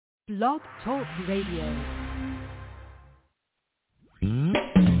Blog Talk Radio.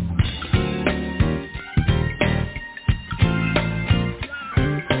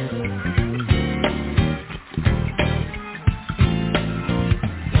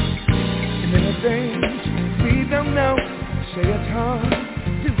 We don't know, say it's hard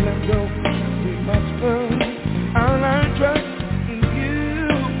to let go. We must put all our trust in you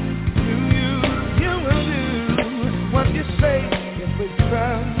will do what you say. If we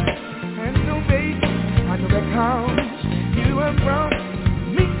trust and obey, I know that comes. You have brought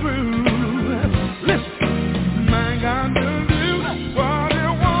me through. Listen, my God will do what He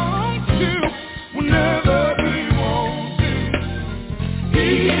wants to, whenever He wants to.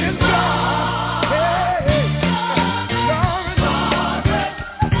 He is God.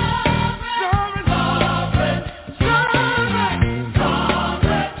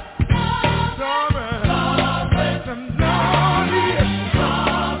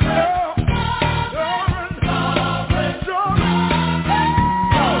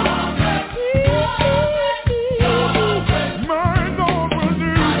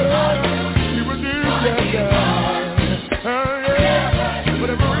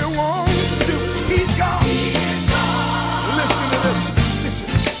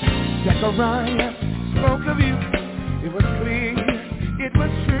 Zechariah spoke of you. It was clear, it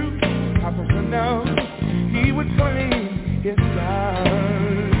was true. I was to know He would claim His God.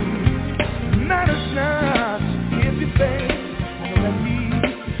 Not a snub if you fail. I know that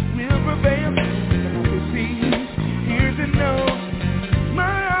He will prevail. And all He sees, hears and knows.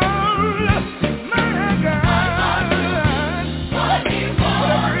 My God,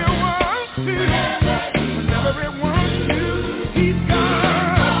 whatever He wants to, whenever He wants to, He's God.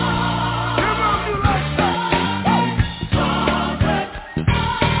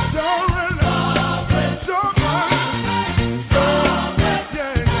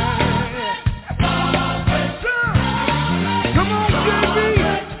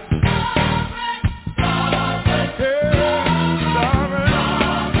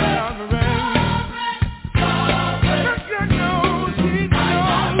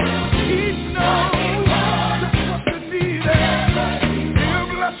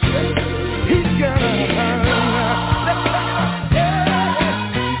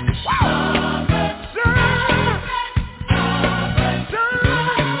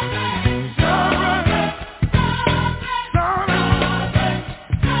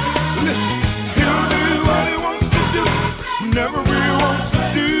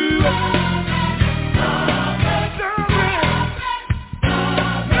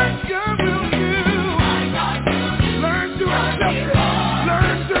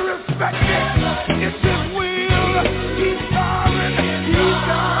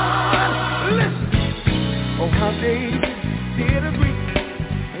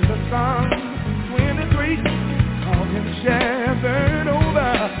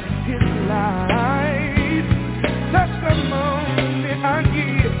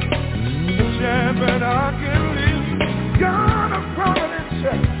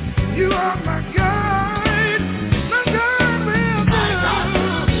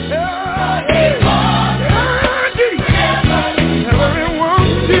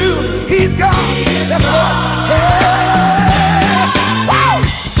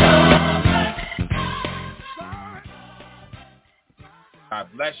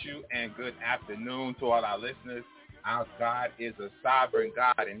 Afternoon to all our listeners. Our God is a sovereign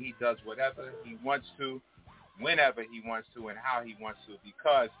God, and He does whatever He wants to, whenever He wants to, and how He wants to,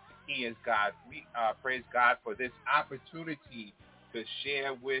 because He is God. We praise God for this opportunity to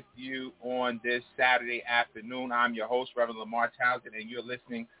share with you on this Saturday afternoon. I'm your host, Reverend Lamar Townsend, and you're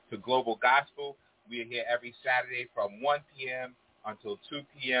listening to Global Gospel. We are here every Saturday from 1 p.m. until 2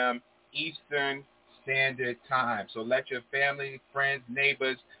 p.m. Eastern Standard Time. So let your family, friends,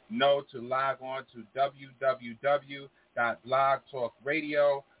 neighbors know to log on to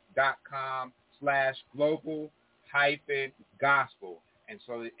www.blogtalkradio.com/global-gospel. And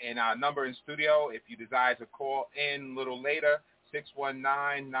so in our number in studio, if you desire to call in a little later,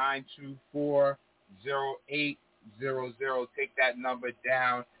 619-924-0800. Take that number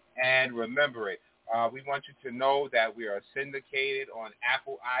down and remember it. We want you to know that we are syndicated on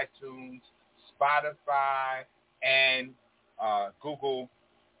Apple iTunes, Spotify, and Google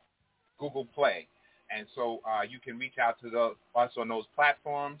Play. And so you can reach out to us on those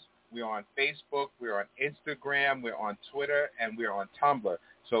platforms. We're on Facebook, we're on Instagram, we're on Twitter, and we're on Tumblr.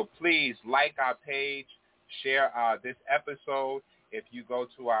 So please like our page, share this episode. If you go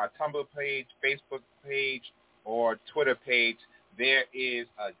to our Tumblr page, Facebook page, or Twitter page, there is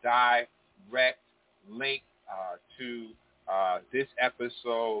a direct link to this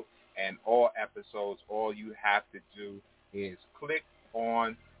episode and all episodes. All you have to do is click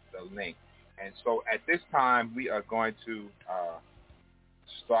on the link. And so at this time, we are going to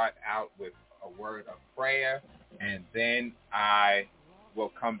start out with a word of prayer, and then I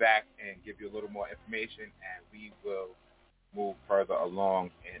will come back and give you a little more information, and we will move further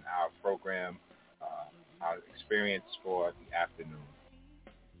along in our program, our experience for the afternoon.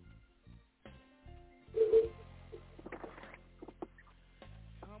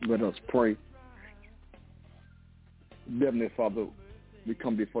 Let us pray. Heavenly Father, we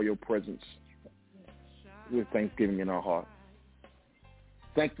come before your presence with thanksgiving in our heart.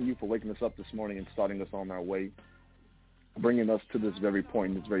 Thanking you for waking us up this morning and starting us on our way, bringing us to this very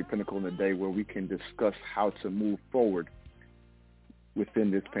point, this very pinnacle in the day where we can discuss how to move forward within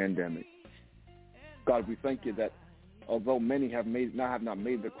this pandemic. God, we thank you that although many have not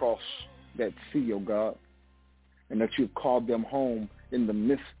made the cross that sea, oh God, and that you've called them home in the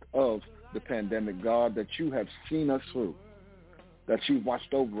midst of the pandemic, God, that you have seen us through, that you've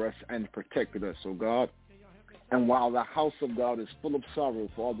watched over us and protected us, oh God. And while the house of God is full of sorrow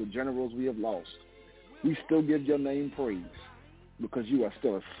for all the generals we have lost, we still give your name praise because you are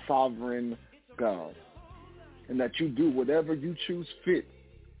still a sovereign God, and that you do whatever you choose fit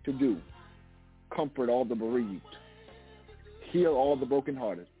to do. Comfort all the bereaved, heal all the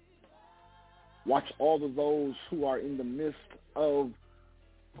brokenhearted, watch all of those who are in the midst of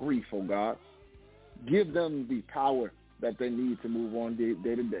grief, oh God. Give them the power that they need to move on day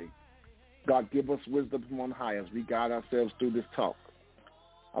to day. God, give us wisdom from on high as we guide ourselves through this talk.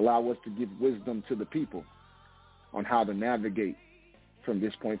 Allow us to give wisdom to the people on how to navigate from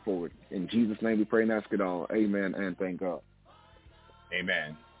this point forward. In Jesus' name we pray and ask it all. Amen and thank God.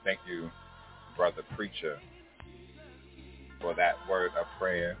 Amen. Thank you, Brother Preacher, for that word of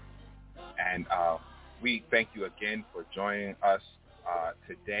prayer. And we thank you again for joining us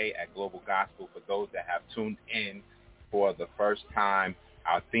today at Global Gospel. For those that have tuned in for the first time,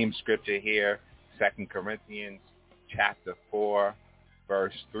 our theme scripture here, 2 Corinthians chapter 4,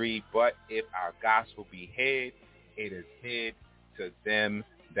 verse 3. But if our gospel be hid, it is hid to them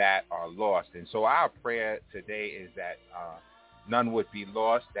that are lost. And so our prayer today is that none would be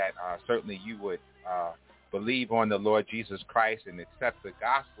lost, that certainly you would believe on the Lord Jesus Christ and accept the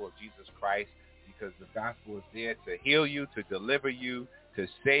gospel of Jesus Christ, because the gospel is there to heal you, to deliver you, to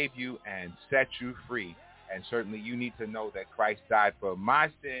save you, and set you free. And certainly you need to know that Christ died for my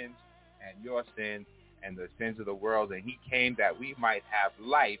sins and your sins and the sins of the world, and he came that we might have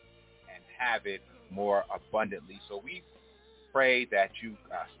life and have it more abundantly. So we pray that you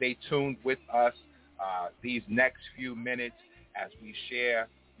stay tuned with us these next few minutes as we share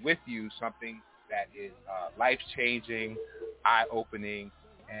with you something that is life-changing, eye-opening,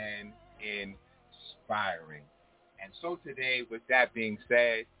 and inspiring. And so today, with that being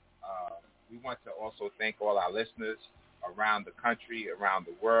said, we want to also thank all our listeners around the country, around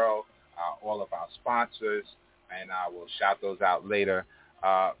the world, all of our sponsors, and I will shout those out later.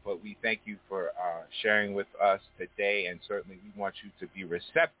 But we thank you for sharing with us today, and certainly we want you to be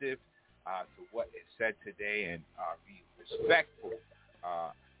receptive to what is said today and be respectful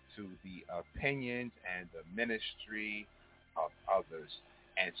to the opinions and the ministry of others.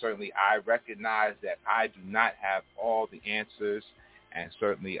 And certainly I recognize that I do not have all the answers, and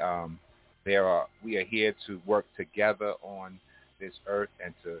certainly we are here to work together on this earth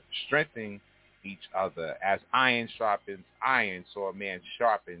and to strengthen each other. As iron sharpens iron, so a man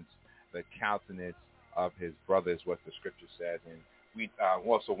sharpens the countenance of his brother, is what the scripture says. And we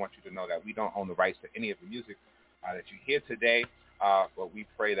also want you to know that we don't own the rights to any of the music that you hear today, but we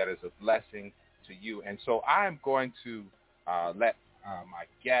pray that it's a blessing to you. And so I'm going to let my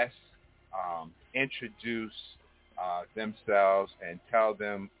guests introduce themselves and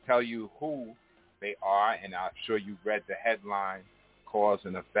tell you who they are. And I'm sure you read the headline, Cause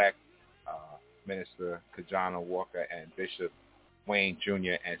and Effect, Minister Ki-Jana Walker and Bishop Wayne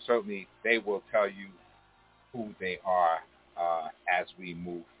Jr., and certainly they will tell you who they are as we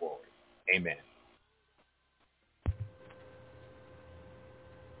move forward. Amen.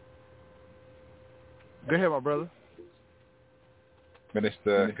 Go ahead, my brother.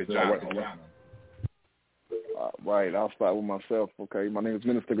 Minister Ki-Jana. Right, I'll start with myself. Okay, my name is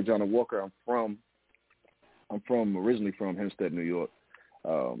Minister Ki-Jana Walker. I'm originally from Hempstead, New York.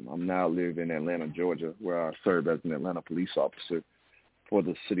 I'm now live in Atlanta, Georgia, where I serve as an Atlanta police officer for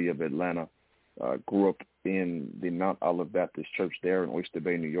the city of Atlanta. Grew up in the Mount Olive Baptist Church there in Oyster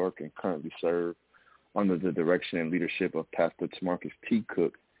Bay, New York, and currently serve under the direction and leadership of Pastor Marcus T.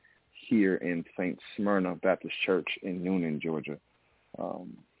 Cook here in St. Smyrna Baptist Church in Noonan, Georgia.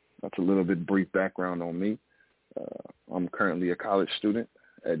 That's a little bit brief background on me. I'm currently a college student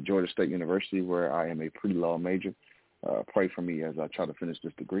at Georgia State University, where I am a pre-law major. Pray for me as I try to finish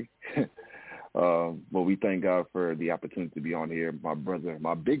this degree. But we thank God for the opportunity to be on here.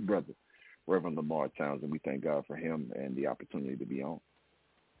 My big brother, Reverend Lamar Townsend, we thank God for him and the opportunity to be on.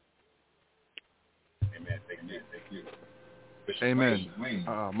 Amen. Thank you. Bishop Amen. Wayne.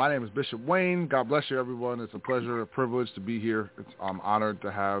 My name is Bishop Wayne. God bless you, everyone. It's a pleasure, a privilege to be here. I'm honored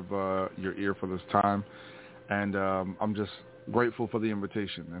to have your ear for this time, and I'm just grateful for the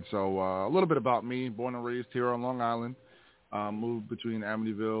invitation. And so a little bit about me, born and raised here on Long Island, moved between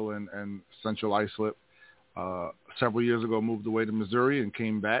Amityville and Central Islip. Several years ago, moved away to Missouri and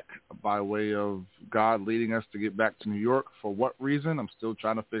came back by way of God leading us to get back to New York. For what reason, I'm still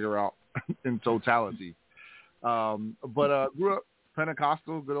trying to figure out in totality. But grew up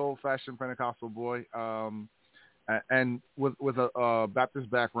Pentecostal, good old-fashioned Pentecostal boy, and with a Baptist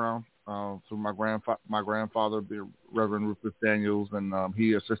background through my grandfather, Reverend Rufus Daniels, and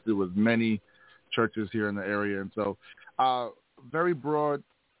he assisted with many churches here in the area. And so very broad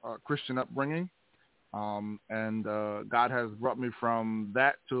Christian upbringing, and God has brought me from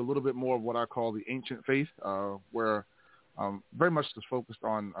that to a little bit more of what I call the ancient faith, where very much is focused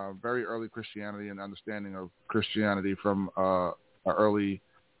on very early Christianity and understanding of Christianity from an early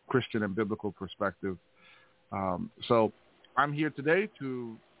Christian and biblical perspective. So I'm here today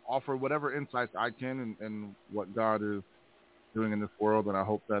to offer whatever insights I can in what God is doing in this world, and I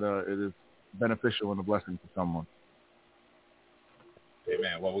hope that it is beneficial and a blessing to someone.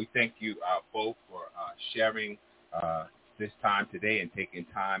 Amen. Well, we thank you both for sharing this time today and taking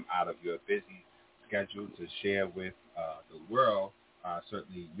time out of your busy schedule to share with the world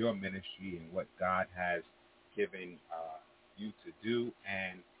certainly your ministry and what God has given you to do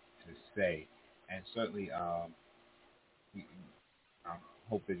and to say. And certainly we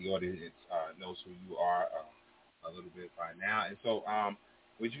hope that the audience knows who you are a little bit by now. And so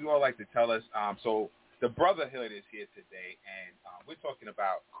would you all like to tell us, so the brotherhood is here today, and we're talking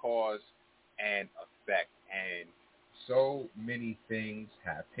about cause and effect. And so many things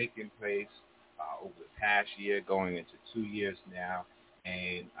have taken place over the past year, going into 2 years now,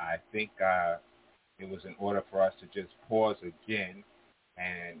 and I think it was in order for us to just pause again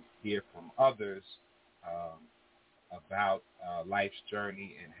and hear from others about life's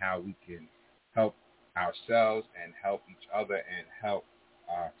journey and how we can help ourselves and help each other and help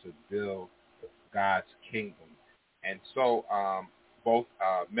to build God's kingdom. And so both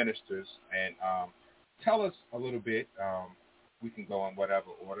ministers, and tell us a little bit, we can go in whatever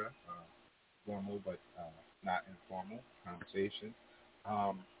order, formal but not informal conversation.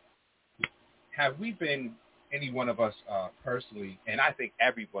 Have we been, any one of us personally, and I think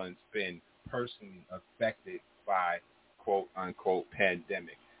everyone's been personally affected by quote unquote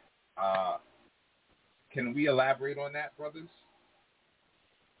pandemic. Can we elaborate on that, brothers?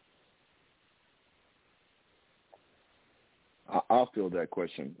 I'll field that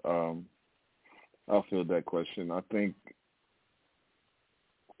question. I think,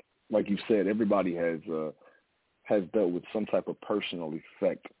 like you said, everybody has dealt with some type of personal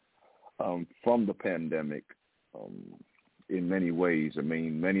effect from the pandemic in many ways. I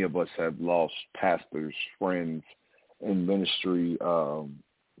mean, many of us have lost pastors, friends in ministry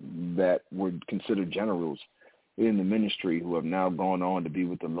that were considered generals in the ministry who have now gone on to be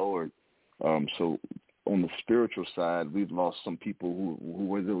with the Lord. So on the spiritual side, we've lost some people who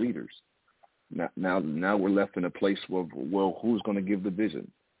were the leaders. Now we're left in a place where, well, who's going to give the vision?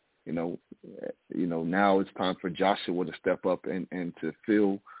 You know, now it's time for Joshua to step up and to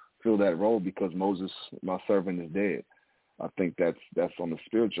fill that role because Moses, my servant, is dead. I think that's on the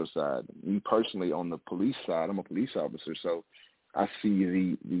spiritual side. Me personally, on the police side, I'm a police officer, so I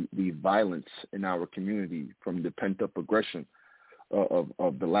see the violence in our community from the pent-up aggression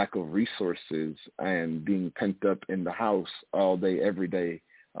of the lack of resources and being pent up in the house all day, every day,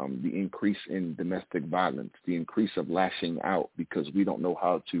 the increase in domestic violence, the increase of lashing out because we don't know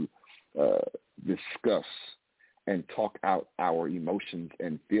how to discuss and talk out our emotions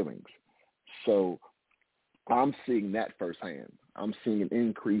and feelings. So I'm seeing that firsthand. I'm seeing an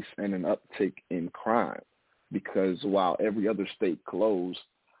increase and an uptick in crime because while every other state closed,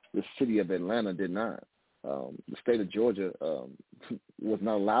 the city of Atlanta did not. The state of Georgia was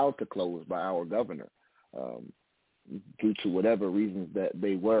not allowed to close by our governor due to whatever reasons that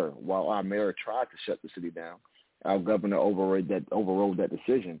they were. While our mayor tried to shut the city down, our governor overrode that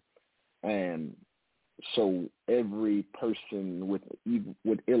decision. And so every person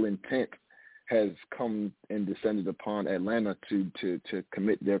with ill intent has come and descended upon Atlanta to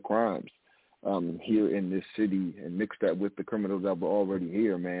commit their crimes here in this city and mix that with the criminals that were already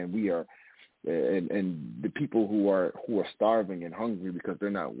here, man. and the people who are starving and hungry because they're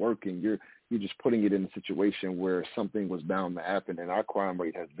not working, you're just putting it in a situation where something was bound to happen, and our crime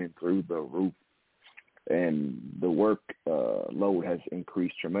rate has been through the roof, and the work load has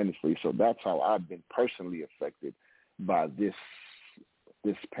increased tremendously. So that's how I've been personally affected by this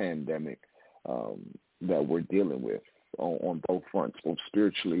pandemic that we're dealing with on both fronts, both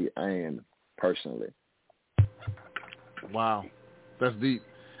spiritually and personally. Wow, that's deep.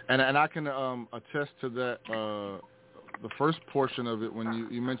 And I can attest to that, the first portion of it when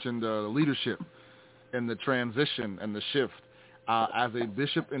you mentioned the leadership and the transition and the shift. As a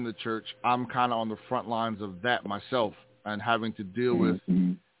bishop in the church, I'm kind of on the front lines of that myself, and having to deal with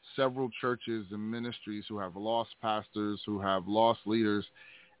several churches and ministries who have lost pastors, who have lost leaders.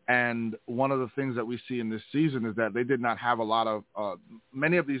 And one of the things that we see in this season is that they did not have a lot of,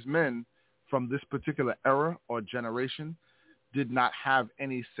 many of these men from this particular era or generation did not have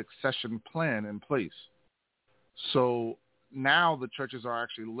any succession plan in place. So now the churches are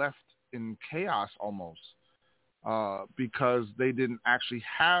actually left in chaos almost, because they didn't actually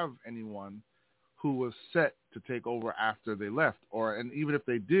have anyone who was set to take over after they left. And even if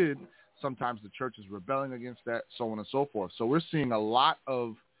they did, sometimes the church is rebelling against that, so on and so forth. So we're seeing a lot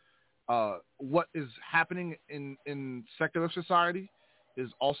of what is happening in secular society is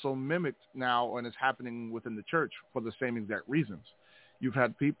also mimicked now and is happening within the church for the same exact reasons. You've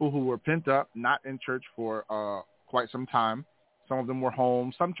had people who were pent up, not in church for quite some time. Some of them were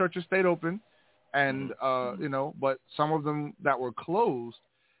home. Some churches stayed open, and but some of them that were closed,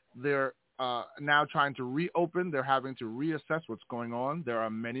 they're now trying to reopen. They're having to reassess what's going on. There are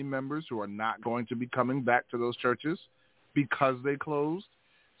many members who are not going to be coming back to those churches because they closed.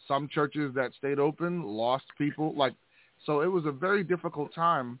 Some churches that stayed open lost people. So it was a very difficult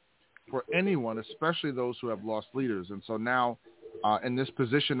time for anyone, especially those who have lost leaders. And so now in this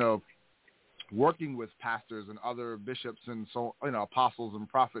position of working with pastors and other bishops and apostles and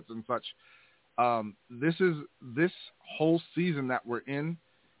prophets and such, this whole season that we're in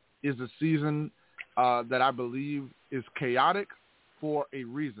is a season that I believe is chaotic for a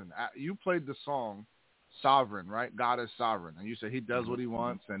reason. You played the song Sovereign, right? God is sovereign. And you say he does what he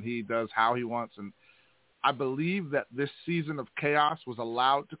wants and he does how he wants. And I believe that this season of chaos was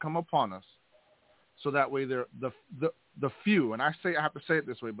allowed to come upon us so that way the few, and I have to say it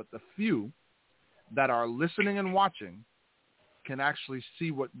this way, but the few that are listening and watching can actually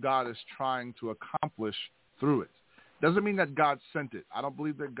see what God is trying to accomplish through it. Doesn't mean that God sent it. I don't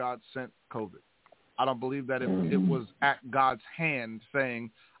believe that God sent COVID. I don't believe that it was at God's hand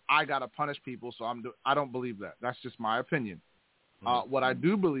saying, I got to punish people, so I don't believe that. That's just my opinion. What I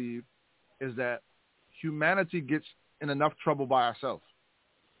do believe is that humanity gets in enough trouble by ourselves.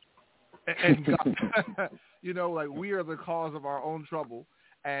 And God, we are the cause of our own trouble,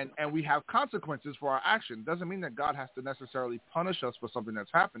 and we have consequences for our action. Doesn't mean that God has to necessarily punish us for something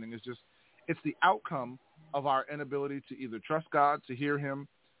that's happening. It's the outcome of our inability to either trust God, to hear him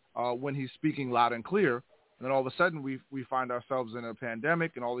when he's speaking loud and clear. And then all of a sudden we find ourselves in a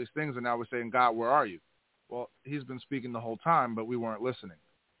pandemic and all these things, and now we're saying, God, where are you? Well, he's been speaking the whole time, but we weren't listening.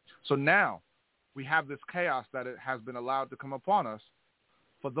 So now we have this chaos that it has been allowed to come upon us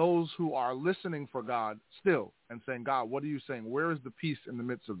for those who are listening for God still and saying, God, what are you saying? Where is the peace in the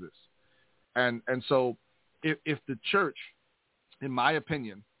midst of this? And so if the church, in my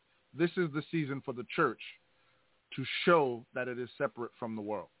opinion, this is the season for the church to show that it is separate from the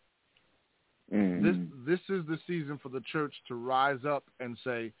world. This is the season for the church to rise up and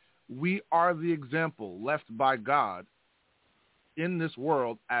say, we are the example left by God in this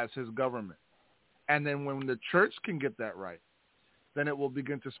world as his government. And then when the church can get that right, then it will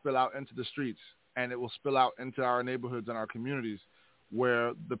begin to spill out into the streets, and it will spill out into our neighborhoods and our communities,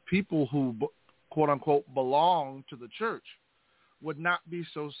 where the people who, quote unquote, belong to the church would not be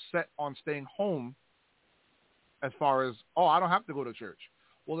so set on staying home as far as, I don't have to go to church.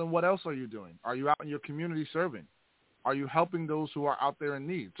 Well, then what else are you doing? Are you out in your community serving? Are you helping those who are out there in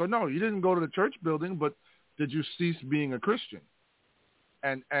need? So no, you didn't go to the church building, but did you cease being a Christian?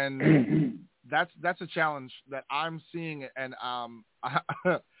 And that's a challenge that I'm seeing, and I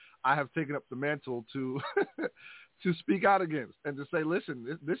have taken up the mantle to to speak out against and to say,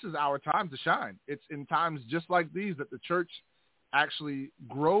 listen, this is our time to shine. It's in times just like these that the church actually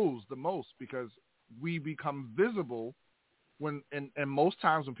grows the most, because we become visible when, and most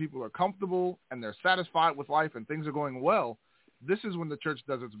times when people are comfortable and they're satisfied with life and things are going well. This is when the church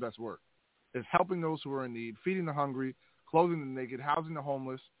does its best work. It's helping those who are in need, feeding the hungry, clothing the naked, housing the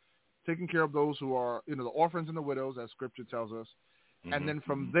homeless, taking care of those who are, the orphans and the widows, as Scripture tells us. Mm-hmm. And then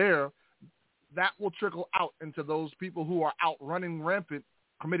from there, that will trickle out into those people who are out running rampant,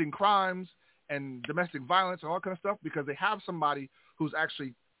 committing crimes and domestic violence and all that kind of stuff because they have somebody who's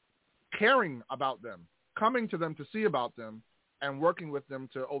actually caring about them, coming to them to see about them, and working with them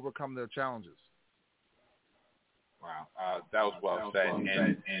to overcome their challenges. Wow, that was well said,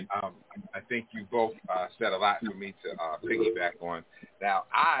 and I think you both said a lot for me to piggyback on. Now,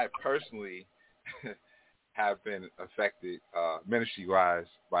 I personally have been affected ministry-wise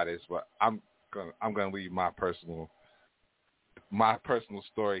by this, but I'm gonna leave my personal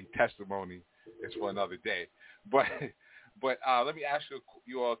story, testimony is for another day. But let me ask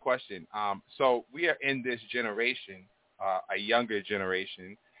you all a question. So we are in this generation, a younger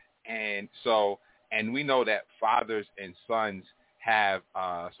generation, and we know that fathers and sons have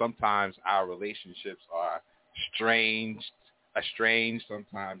sometimes our relationships are estranged.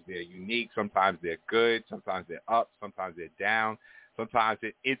 Sometimes they're unique. Sometimes they're good. Sometimes they're up. Sometimes they're down. Sometimes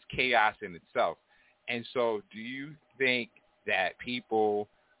it's chaos in itself. And so do you think that people,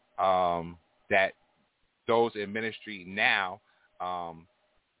 that those in ministry now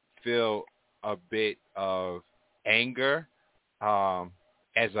feel a bit of anger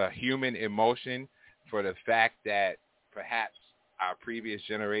as a human emotion for the fact that perhaps our previous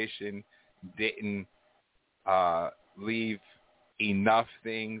generation didn't leave enough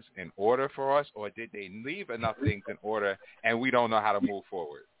things in order for us, or did they leave enough things in order and we don't know how to move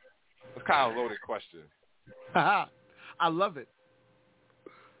forward? It's kind of a loaded question. I love it.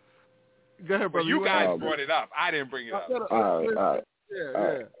 Go ahead, brother. Well, you guys brought it up. I didn't bring it up. All right.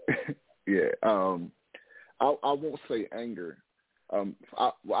 Yeah. I won't say anger.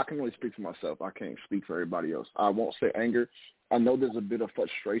 I can only speak for myself. I can't speak for everybody else. I won't say anger. I know there's a bit of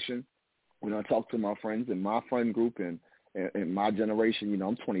frustration when I talk to my friends in my friend group and in my generation. You know,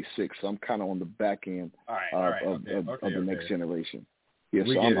 I'm 26, so I'm kind of on the back end of the next generation. Yeah,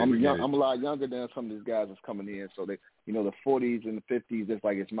 so I'm young. I'm a lot younger than some of these guys that's coming in. So they, you know, the 40s and the 50s, it's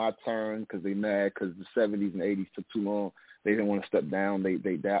like it's my turn because they mad because the 70s and 80s took too long. They didn't want to step down. They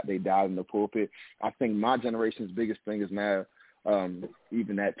died in the pulpit. I think my generation's biggest thing is now,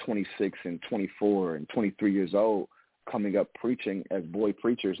 even at 26 and 24 and 23 years old, coming up preaching as boy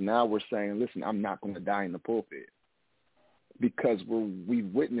preachers. Now we're saying, listen, I'm not going to die in the pulpit, because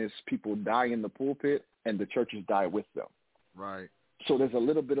we've witnessed people die in the pulpit and the churches die with them. Right. So there's a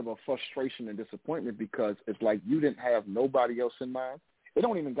little bit of a frustration and disappointment because it's like you didn't have nobody else in mind. It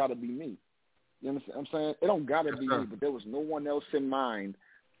don't even got to be me. You understand what I'm saying? It don't got to be me, but there was no one else in mind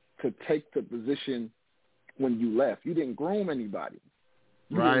to take the position when you left. You didn't groom anybody.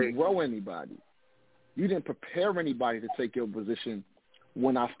 You didn't grow anybody. You didn't prepare anybody to take your position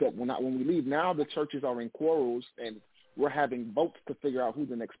when we leave. Now the churches are in quarrels and we're having votes to figure out who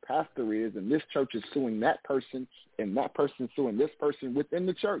the next pastor is, and this church is suing that person, and that person suing this person within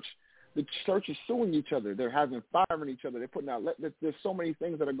the church. The church is suing each other. They're firing each other. They're putting out. There's so many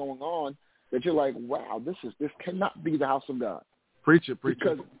things that are going on that you're like, wow, this cannot be the house of God. Preach it.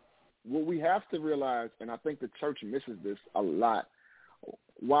 Because what we have to realize, and I think the church misses this a lot,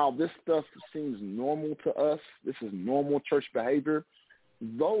 while this stuff seems normal to us, this is normal church behavior,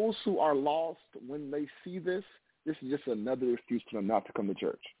 those who are lost, when they see this is just another excuse for them not to come to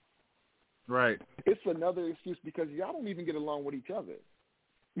church. Right. It's another excuse because y'all don't even get along with each other.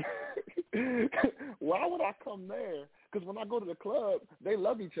 Why would I come there? Because when I go to the club, they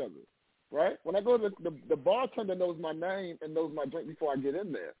love each other, right? When I go to the bartender knows my name and knows my drink before I get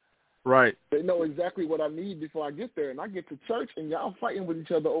in there. Right. They know exactly what I need before I get there. And I get to church, and y'all fighting with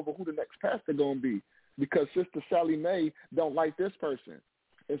each other over who the next pastor going to be because Sister Sally Mae don't like this person.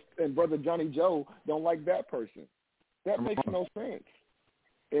 And Brother Johnny Joe don't like that person. That makes no sense.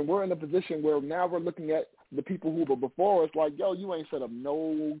 And we're in a position where now we're looking at the people who were before us like, yo, you ain't set up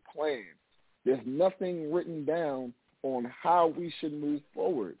no plan. There's nothing written down on how we should move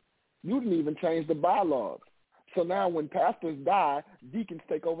forward. You didn't even change the bylaws. So now when pastors die, deacons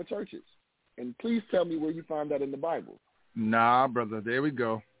take over churches. And please tell me where you find that in the Bible. Nah, brother, there we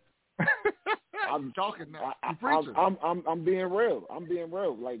go. I'm talking now. I'm being real. I'm being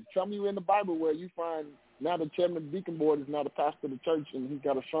real. Like, tell me in the Bible where you find now the chairman of the deacon board is now the pastor of the church, and he's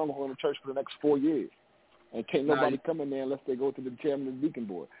got a stronghold in the church for the next 4 years. And can't nobody come in there unless they go to the chairman of the deacon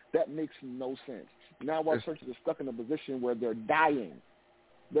board. That makes no sense. Now our churches are stuck in a position where they're dying.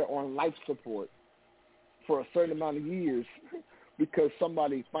 They're on life support for a certain amount of years because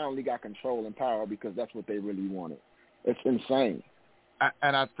somebody finally got control and power because that's what they really wanted. It's insane.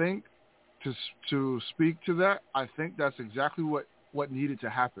 And I think to speak to that, I think that's exactly what needed to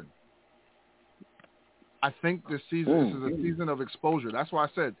happen. I think this is a season of exposure. That's why I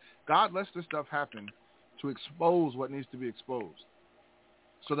said God lets this stuff happen to expose what needs to be exposed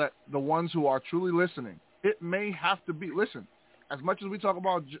so that the ones who are truly listening, it may have to be, listen, as much as we talk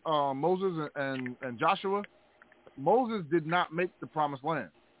about Moses and Joshua, Moses did not make the promised land.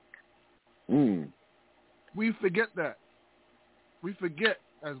 We forget that. We forget,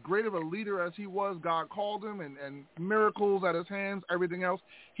 as great of a leader as he was, God called him, and miracles at his hands, everything else,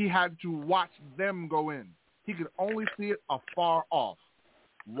 he had to watch them go in. He could only see it afar off.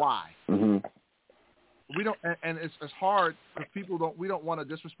 Why? We don't, and it's hard because we don't want to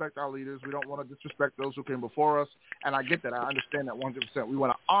disrespect our leaders. We don't want to disrespect those who came before us. And I get that. I understand that 100%. We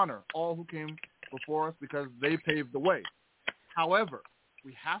want to honor all who came before us because they paved the way. However,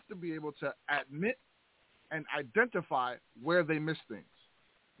 we have to be able to admit and identify where they missed things.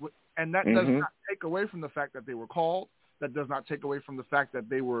 And that does not take away from the fact that they were called. That does not take away from the fact that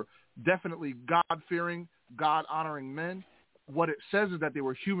they were definitely God-fearing, God-honoring men. What it says is that they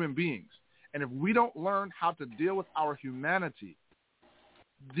were human beings. And if we don't learn how to deal with our humanity,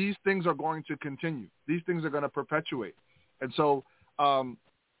 these things are going to continue. These things are going to perpetuate. And so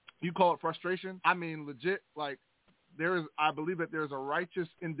you call it frustration. I mean, legit, like, I believe that there's a righteous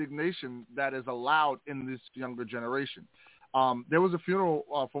indignation that is allowed in this younger generation. There was a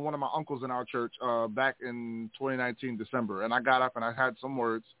funeral for one of my uncles in our church back in 2019, December, and I got up and I had some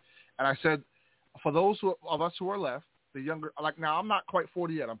words, and I said, for those of us who are left, the younger, like now I'm not quite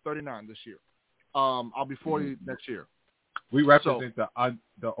 40 yet. I'm 39 this year. I'll be 40 next year. We represent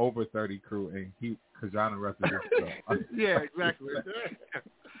the over 30 crew, and Min.Ki-Jana represents the yeah, exactly.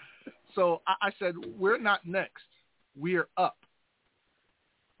 So I said, we're not next. We're up.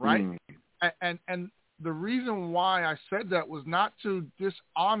 Right? And the reason why I said that was not to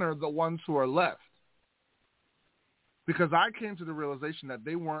dishonor the ones who are left, because I came to the realization that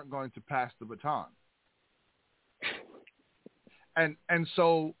they weren't going to pass the baton. And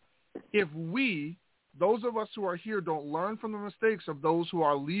so if those of us who are here, don't learn from the mistakes of those who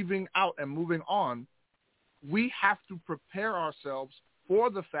are leaving out and moving on, we have to prepare ourselves for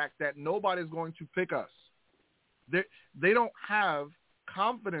the fact that nobody's going to pick us. They don't have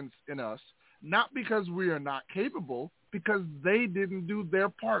confidence in us, not because we are not capable, because they didn't do their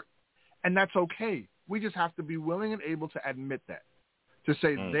part. And that's okay. We just have to be willing and able to admit that, to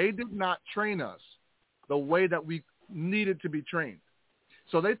say they did not train us the way that we needed to be trained.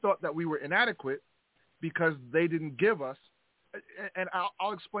 So they thought that we were inadequate because they didn't give us. And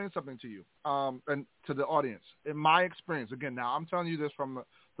I'll explain something to you and to the audience. In my experience, again, now I'm telling you this from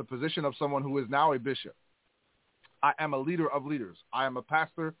the position of someone who is now a bishop. I am a leader of leaders. I am a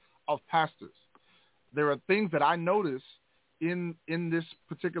pastor of pastors. There are things that I notice in this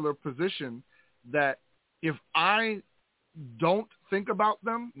particular position that if I don't think about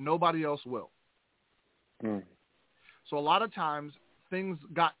them, nobody else will. So a lot of times things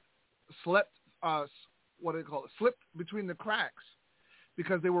got slipped between the cracks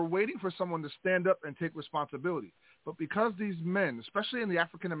because they were waiting for someone to stand up and take responsibility. But because these men, especially in the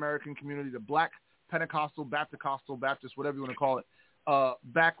African-American community, the black Pentecostal, Baptist, whatever you want to call it,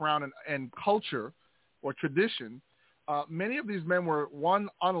 background and culture or tradition, many of these men were, one,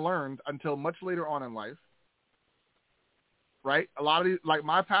 unlearned until much later on in life, right? A lot of these, like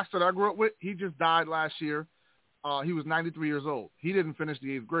my pastor that I grew up with, he just died last year. He was 93 years old. He didn't finish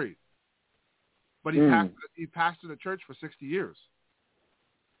the 8th grade. But he pastored a church for 60 years.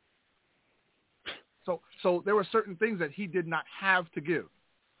 So there were certain things that he did not have to give.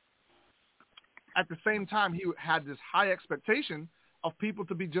 At the same time, he had this high expectation of people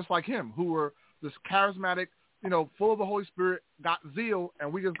to be just like him, who were this charismatic, full of the Holy Spirit, got zeal,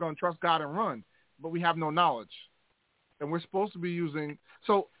 and we're just going to trust God and run. But we have no knowledge. And we're supposed to be using –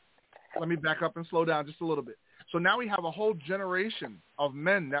 so let me back up and slow down just a little bit. So now we have a whole generation of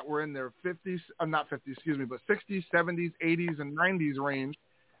men that were in their 50s, not 50s, excuse me, but 60s, 70s, 80s, and 90s range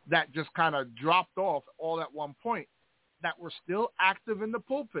that just kind of dropped off all at one point that were still active in the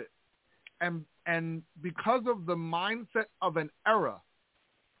pulpit. And because of the mindset of an era,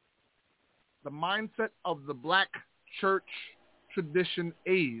 the mindset of the black church tradition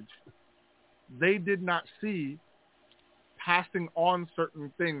age, they did not see passing on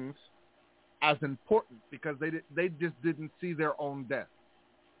certain things as important because they just didn't see their own death.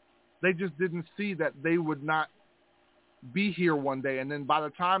 They just didn't see that they would not be here one day. And then by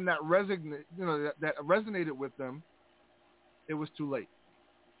the time that resonated with them, it was too late.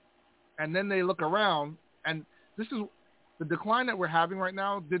 And then they look around, and this is the decline that we're having right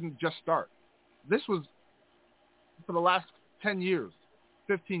now didn't just start. This was for the last 10 years,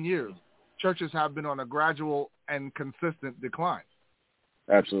 15 years. Churches have been on a gradual and consistent decline.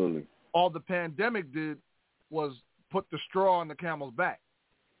 Absolutely. All the pandemic did was put the straw on the camel's back.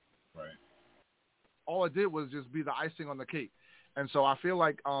 Right. All it did was just be the icing on the cake. And so I feel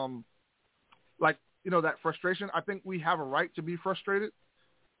like that frustration. I think we have a right to be frustrated,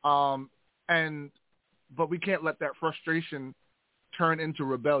 but we can't let that frustration turn into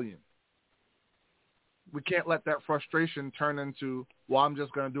rebellion. We can't let that frustration turn into, well, I'm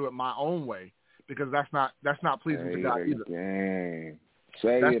just going to do it my own way, because that's not pleasing to God either.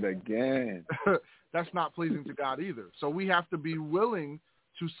 Say it again. That's not pleasing to God either. So we have to be willing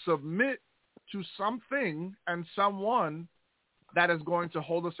to submit to something and someone that is going to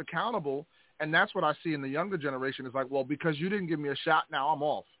hold us accountable. And that's what I see in the younger generation. Is like, well, because you didn't give me a shot, now I'm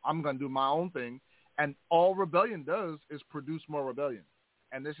off. I'm going to do my own thing. And all rebellion does is produce more rebellion.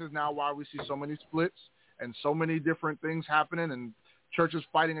 And this is now why we see so many splits and so many different things happening and churches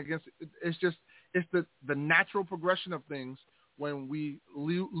fighting against it. It's the natural progression of things when we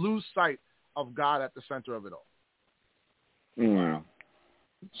lose sight of God at the center of it all. Wow.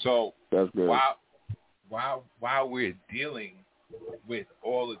 So that's good. While we're dealing with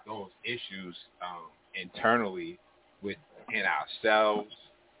all of those issues internally within ourselves,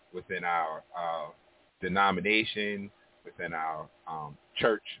 within our denomination, within our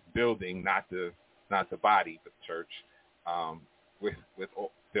church building, not the body, but the church, with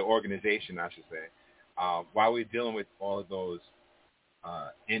the organization, I should say. While we're dealing with all of those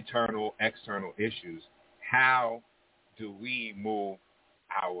internal, external issues, how do we move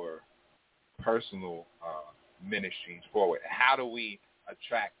our personal ministries forward? How do we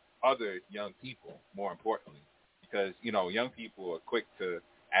attract other young people, more importantly? Because, young people are quick to,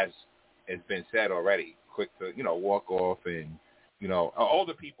 as has been said already, quick to, walk off, and,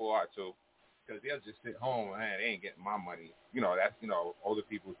 older people are too, because they'll just sit home, man, they ain't getting my money. That's, older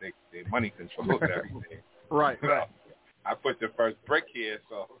people think their money controls everything. Right. I put the first brick here,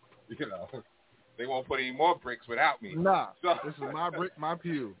 so, they won't put any more bricks without me. Nah, so, this is my brick, my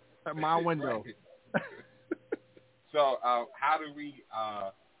pew, my window. So how do we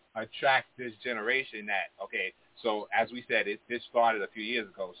attract this generation that, okay, so as we said, this started a few years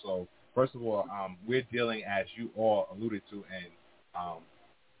ago. So first of all, we're dealing, as you all alluded to, and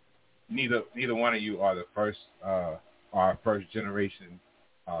neither one of you are the first, our first generation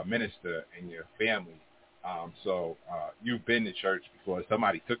minister in your family. So you've been to church before.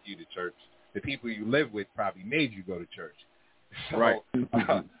 Somebody took you to church. The people you live with probably made you go to church. So, right.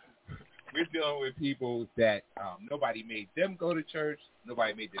 We're dealing with people that nobody made them go to church.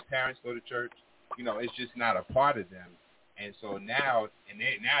 Nobody made their parents go to church. It's just not a part of them. And so now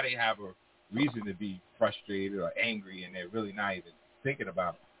they have a reason to be frustrated or angry, and they're really not even thinking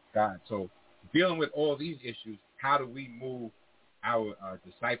about God. So dealing with all these issues, how do we move our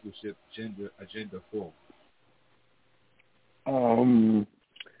discipleship agenda forward?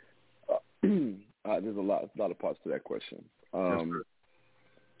 There's a lot of parts to that question.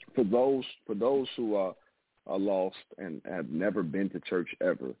 For those who are lost and have never been to church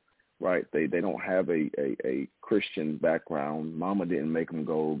ever, right? They don't have a Christian background. Mama didn't make them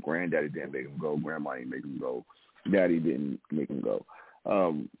go. Granddaddy didn't make them go. Grandma didn't make them go. Daddy didn't make them go.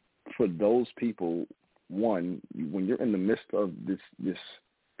 For those people, one, when you're in the midst of this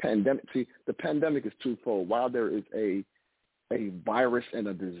pandemic, see, the pandemic is twofold. While there is a virus and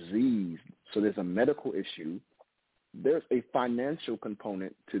a disease, so there's a medical issue, there's a financial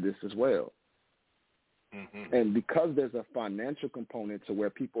component to this as well. Mm-hmm. And because there's a financial component to where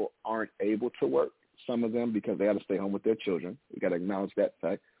people aren't able to work, some of them because they got to stay home with their children. We got to acknowledge that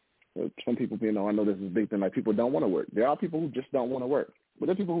fact. Some people, I know this is a big thing, like people don't want to work. There are people who just don't want to work. But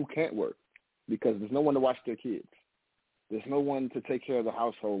there are people who can't work because there's no one to watch their kids. There's no one to take care of the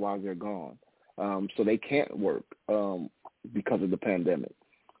household while they're gone. So they can't work because of the pandemic.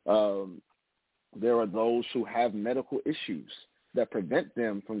 There are those who have medical issues that prevent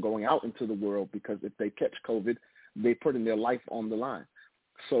them from going out into the world because if they catch COVID, they put their life on the line.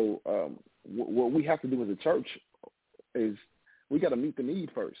 So what we have to do as a church is we got to meet the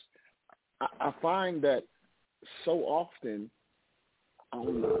need first. I find that so often,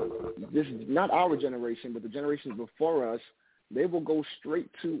 this is not our generation, but the generations before us, they will go straight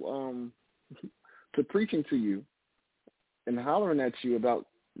to preaching to you and hollering at you about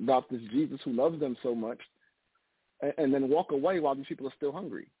this Jesus who loves them so much, and then walk away while these people are still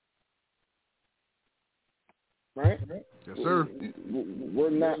hungry. Right? Yes, sir.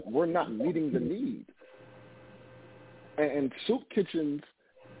 We're not meeting the need. And soup kitchens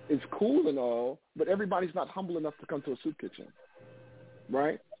is cool and all, but everybody's not humble enough to come to a soup kitchen.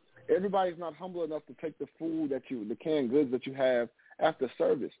 Right? Everybody's not humble enough to take the food the canned goods that you have after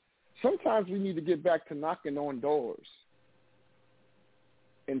service. Sometimes we need to get back to knocking on doors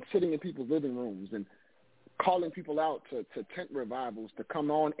and sitting in people's living rooms and calling people out to tent revivals to come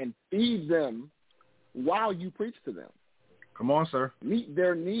on and feed them while you preach to them. Come on, sir. Meet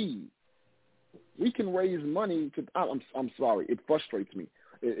their need. We can raise money to. I'm sorry. It frustrates me.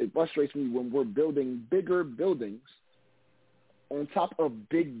 It frustrates me when we're building bigger buildings on top of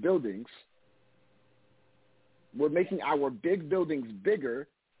big buildings. We're making our big buildings bigger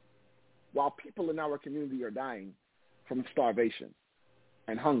while people in our community are dying from starvation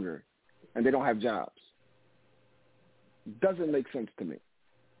and hunger, and they don't have jobs. Doesn't make sense to me.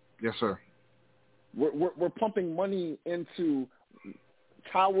 Yes, sir. We're pumping money into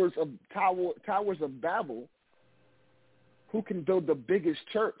towers of Babel. Who can build the biggest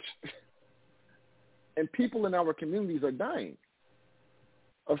church? And people in our communities are dying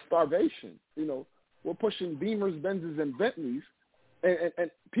of starvation. You know, we're pushing Beamers, Benzes, and Bentleys,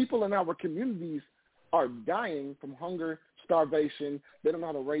 and people in our communities are dying from hunger, starvation. They don't know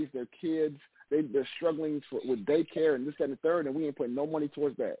how to raise their kids. They're struggling with daycare and this, that, and the third, and we ain't putting no money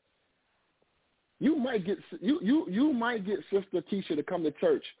towards that. You might get Sister Keisha to come to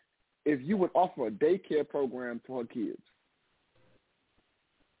church if you would offer a daycare program for her kids.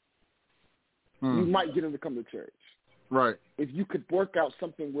 You might get her to come to church. Right. If you could work out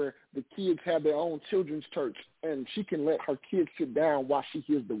something where the kids have their own children's church and she can let her kids sit down while she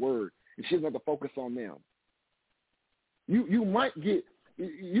hears the word and she doesn't have to focus on them. You might get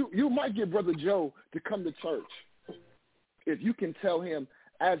Brother Joe to come to church if you can tell him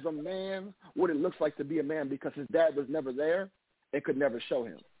as a man what it looks like to be a man, because his dad was never there and could never show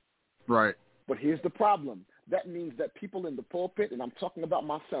him. Right. But here's the problem. That means that people in the pulpit, and I'm talking about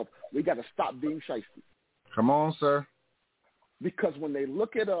myself, we got to stop being shiesty. Come on, sir. Because when they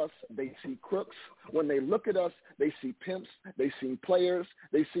look at us, they see crooks. When they look at us, they see pimps. They see players.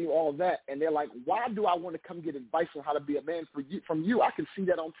 They see all that. And they're like, why do I want to come get advice on how to be a man from you? I can see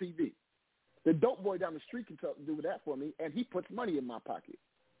that on TV. The dope boy down the street can do that for me, and he puts money in my pocket.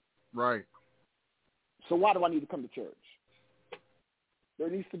 Right. So why do I need to come to church? There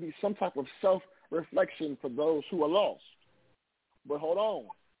needs to be some type of self-reflection for those who are lost. But hold on.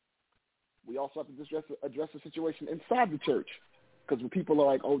 We also have to address the situation inside the church, because when people are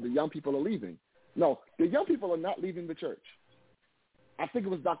like, oh, the young people are leaving. No, the young people are not leaving the church. I think it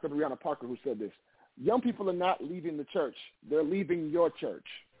was Dr. Breonna Parker who said this. Young people are not leaving the church. They're leaving your church.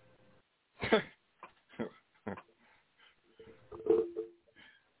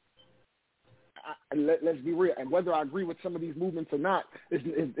 Let's be real. And whether I agree with some of these movements or not is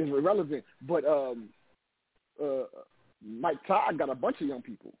irrelevant. But Mike Todd got a bunch of young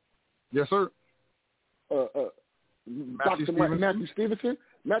people. Yes, sir. Matthew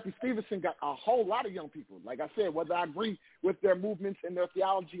Stevenson got a whole lot of young people. Like I said, whether I agree with their movements and their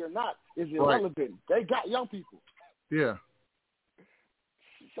theology or not is irrelevant. Right. They got young people. Yeah.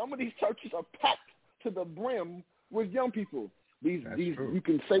 Some of these churches are packed to the brim with young people. These true. You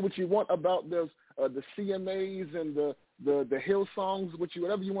can say what you want about the CMAs and the Hill songs,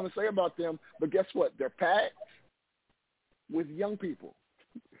 whatever you want to say about them, but guess what? They're packed with young people,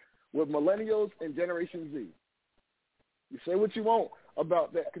 with millennials and Generation Z. You say what you want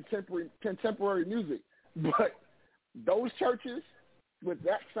about that contemporary music, but those churches with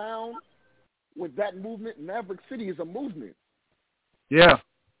that sound, with that movement, Maverick City is a movement. Yeah.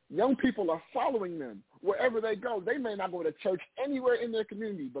 Young people are following them wherever they go. They may not go to church anywhere in their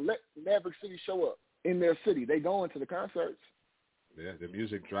community, but let Maverick City show up in their city. They go into the concerts. Yeah, the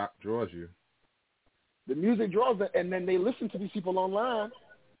music draws you. The music draws them, and then they listen to these people online.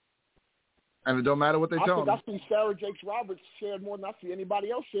 And it don't matter what they tell them. I see Sarah Jakes Roberts shared more than I see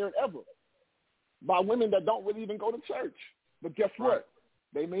anybody else shared ever by women that don't really even go to church. But guess what?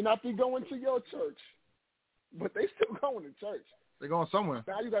 They may not be going to your church, but they still going to church. They're going somewhere.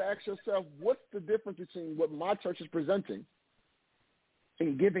 Now you got to ask yourself, what's the difference between what my church is presenting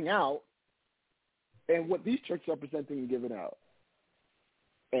and giving out and what these churches are presenting and giving out?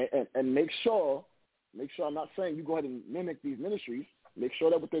 And make sure I'm not saying you go ahead and mimic these ministries. Make sure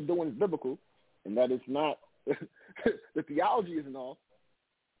that what they're doing is biblical and that it's not the theology isn't off,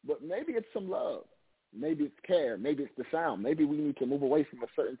 but maybe it's some love. Maybe it's care. Maybe it's the sound. Maybe we need to move away from a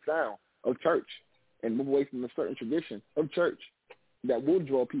certain sound of church and move away from a certain tradition of church that will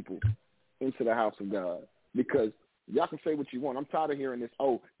draw people into the house of God. Because y'all can say what you want. I'm tired of hearing this,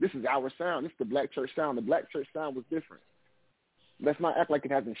 oh, this is our sound. This is the black church sound. The black church sound was different. Let's not act like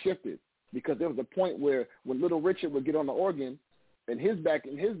it hasn't shifted, because there was a point where when Little Richard would get on the organ in his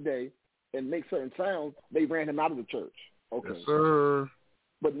day and make certain sounds, they ran him out of the church. Okay. Yes, sir.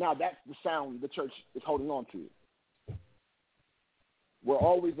 But now that's the sound the church is holding on to. We're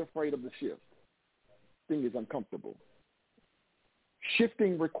always afraid of the shift. Thing is uncomfortable.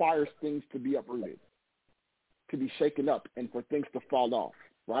 Shifting requires things to be uprooted, to be shaken up, and for things to fall off,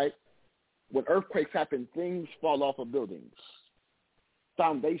 right? When earthquakes happen, things fall off of buildings.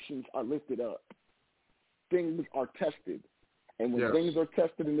 foundations are lifted up. Things are tested. And when things are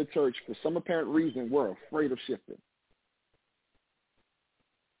tested in the church, for some apparent reason, we're afraid of shifting.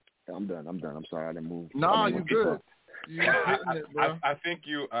 I'm done. I'm sorry I didn't move. No, you're good. I think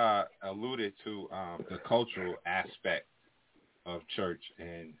you alluded to the cultural aspect of church,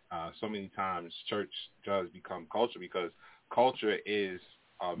 and so many times church does become culture because culture is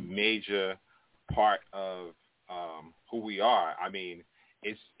a major part of who we are. I mean,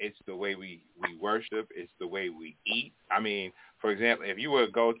 it's the way we worship, it's the way we eat. I mean, for example, if you were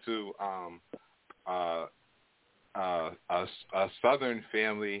to go to a Southern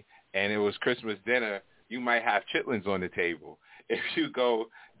family and it was Christmas dinner, you might have chitlins on the table. If you go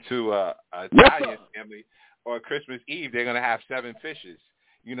to a Italian family or Christmas Eve, they're gonna have 7 fishes.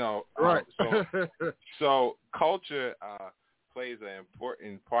 You know, right? So culture plays an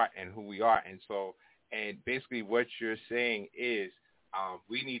important part in who we are, and basically what you're saying is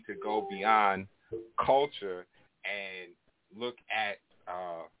we need to go beyond culture and look at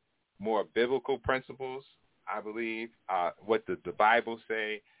more biblical principles. I believe what the Bible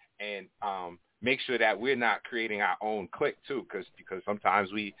say, and make sure that we're not creating our own clique too, because sometimes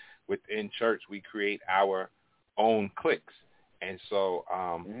within church we create our own cliques, and so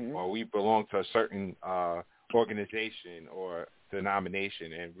or we belong to a certain organization or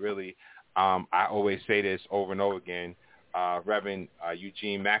denomination. And really, I always say this over and over again. Reverend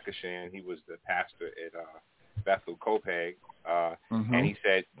Eugene McElshan, he was the pastor at Bethel Copeg, and he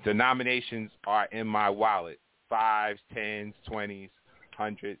said, denominations are in my wallet, 5s, 10s, 20s,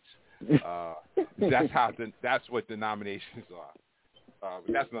 100s. That's what denominations are.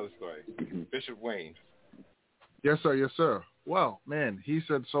 But that's another story. Bishop Wayne. Yes, sir. Well, man, he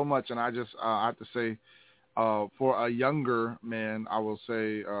said so much, and I have to say, for a younger man, I will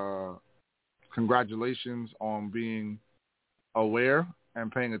say congratulations on being aware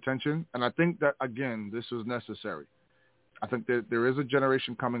and paying attention. And I think that, again, this is necessary. I think that there is a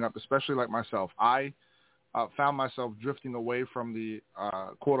generation coming up, especially like myself. I found myself drifting away from the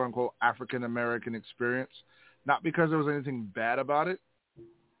quote-unquote African-American experience, not because there was anything bad about it,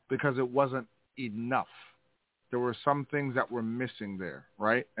 because it wasn't enough. There were some things that were missing there,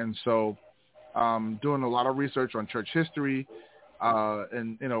 right? And so doing a lot of research on church history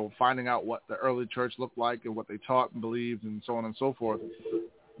and, finding out what the early church looked like and what they taught and believed and so on and so forth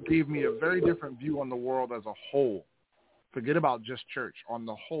gave me a very different view on the world as a whole. Forget about just church, on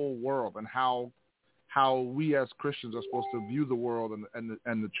the whole world, and how we as Christians are supposed to view the world and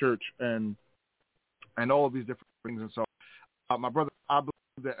the church and all of these different things. And so, my brother, I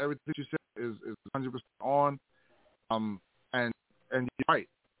believe that everything you said is 100% on. And you're right.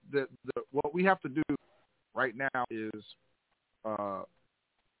 What we have to do right now is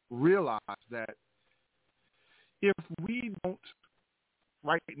realize that if we don't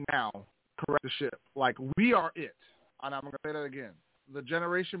right now correct the ship, like we are it, and I'm going to say that again, the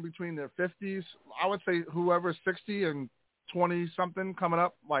generation between their 50s, I would say whoever's 60 and 20-something coming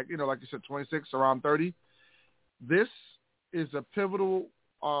up, like you said, 26, around 30, this is a pivotal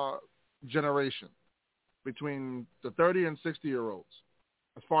generation between the 30 and 60-year-olds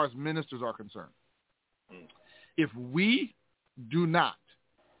as far as ministers are concerned. If we do not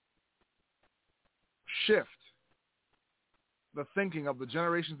shift the thinking of the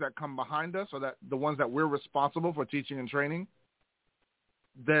generations that come behind us, or that the ones that we're responsible for teaching and training,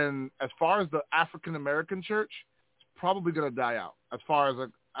 then as far as the African-American church, it's probably going to die out as far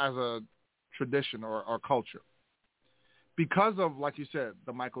as a tradition or culture. Because of, like you said,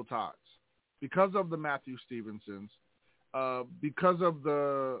 the Michael Todds, because of the Matthew Stevensons, because of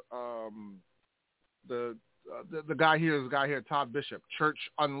the guy here, Todd Bishop, Church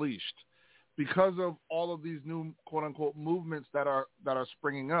Unleashed, because of all of these new quote-unquote movements that are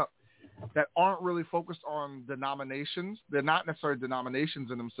springing up that aren't really focused on denominations. They're not necessarily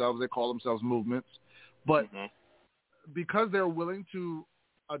denominations in themselves. They call themselves movements. But because they're willing to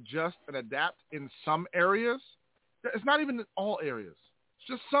adjust and adapt in some areas, it's not even in all areas. It's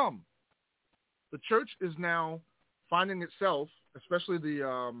just some. The church is now finding itself, especially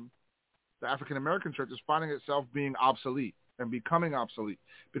the African-American church, is finding itself being obsolete and becoming obsolete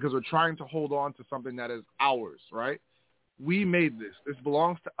because we're trying to hold on to something that is ours, right? We made this. This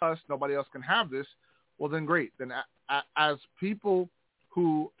belongs to us. Nobody else can have this. Well, then great. Then as people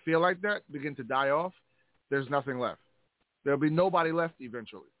who feel like that begin to die off, there's nothing left. There'll be nobody left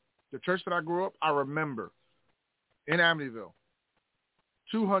eventually. The church that I grew up, I remember in Amityville,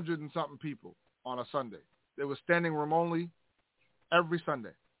 200 and something people on a Sunday. There was standing room only every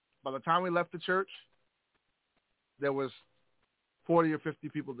Sunday. By the time we left the church, there was 40 or 50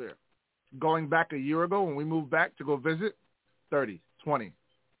 people there. Going back a year ago when we moved back to go visit, 30, 20.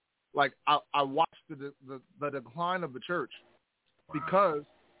 Like, I watched the decline of the church because,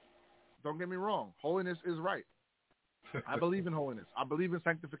 don't get me wrong, holiness is right. I believe in holiness. I believe in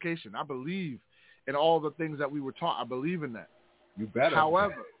sanctification. I believe in all the things that we were taught. I believe in that. You better.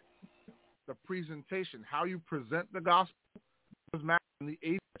 However, the presentation, how you present the gospel, does matter in the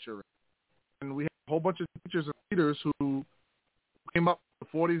age that you're in. And we have a whole bunch of teachers and leaders who came up in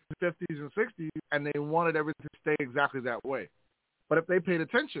the 40s, 50s, and 60s, and they wanted everything to stay exactly that way. But if they paid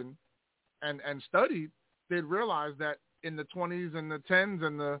attention and studied, they'd realize that in the 20s and the 10s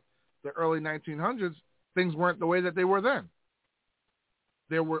and the early 1900s, things weren't the way that they were then.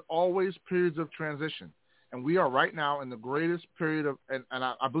 There were always periods of transition. And we are right now in the greatest period of, and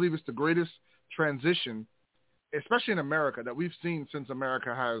I believe it's the greatest transition, especially in America, that we've seen since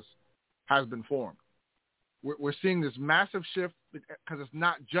America has been formed. We're seeing this massive shift because it's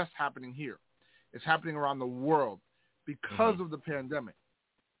not just happening here. It's happening around the world because of the pandemic.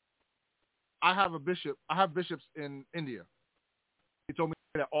 I have bishops in India. He told me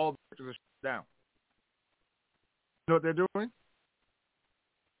that all the churches are shut down. You know what they're doing?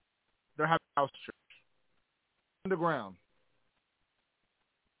 They're having house church. Underground.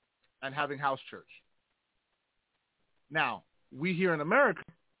 And having house church. Now, we here in America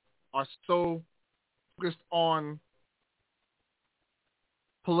are so focused on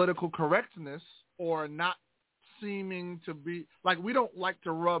political correctness or not seeming to be, like, we don't like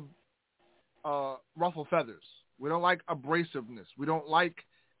to ruffle feathers. We don't like abrasiveness. We don't like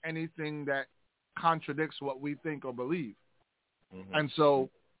anything that contradicts what we think or believe. And so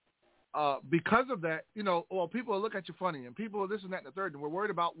because of that, people will look at you funny and people are this and that and the third, and we're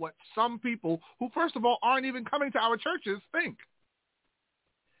worried about what some people who, first of all, aren't even coming to our churches think.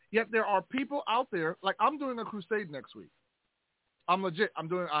 Yet there are people out there, like I'm doing a crusade next week. I'm legit.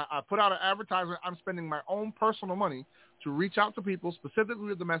 I put out an advertisement. I'm spending my own personal money to reach out to people specifically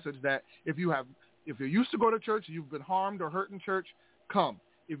with the message that if you used to go to church, you've been harmed or hurt in church, come.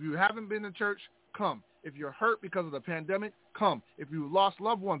 If you haven't been to church, come. If you're hurt because of the pandemic, come. If you lost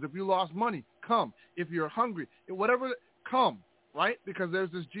loved ones, if you lost money, come. If you're hungry, whatever, come, right? Because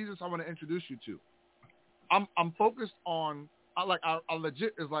there's this Jesus I want to introduce you to. I'm focused on, I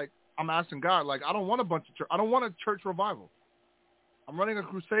legit is like, I'm asking God, like, I don't want a bunch of church. I don't want a church revival. I'm running a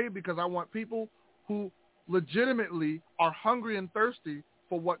crusade because I want people who legitimately are hungry and thirsty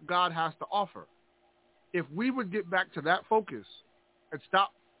for what God has to offer. If we would get back to that focus and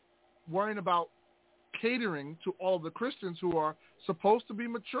stop worrying about catering to all of the Christians who are supposed to be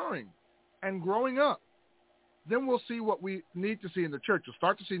maturing and growing up, then we'll see what we need to see in the church. You'll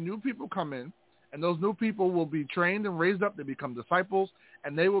start to see new people come in, and those new people will be trained and raised up. They become disciples,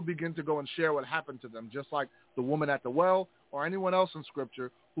 and they will begin to go and share what happened to them, just like the woman at the well or anyone else in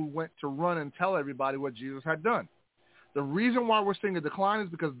Scripture who went to run and tell everybody what Jesus had done. The reason why we're seeing a decline is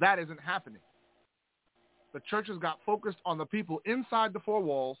because that isn't happening. The church has got focused on the people inside the four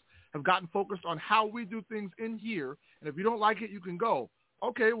walls, have gotten focused on how we do things in here, and if you don't like it, you can go.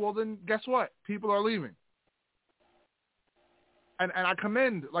 Okay, well then guess what? People are leaving. And I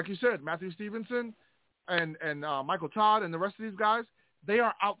commend, like you said, Matthew Stevenson and Michael Todd and the rest of these guys. They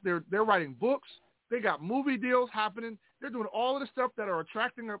are out there. They're writing books. They got movie deals happening. They're doing all of the stuff that are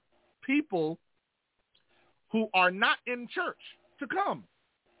attracting people who are not in church to come.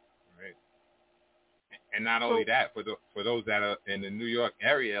 Right. And not only that, for those that are in the New York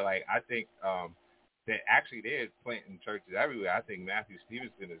area, like I think that actually they're planting churches everywhere. I think Matthew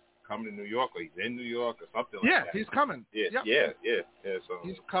Stevenson is coming to New York, or he's in New York, or something like that. Yeah, he's coming. Yeah. So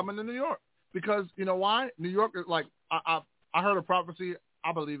he's coming to New York because you know why? New York is like I heard a prophecy.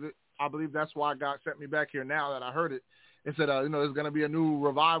 I believe it. I believe that's why God sent me back here now that I heard it. It said, there's going to be a new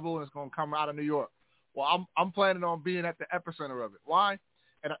revival and it's going to come out of New York. Well, I'm planning on being at the epicenter of it. Why?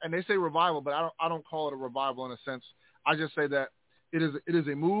 And they say revival, but I don't call it a revival in a sense. I just say that it is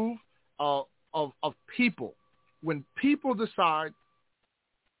a move of people. When people decide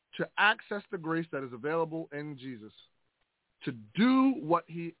to access the grace that is available in Jesus, to do what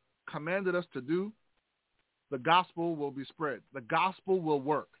he commanded us to do, the gospel will be spread. The gospel will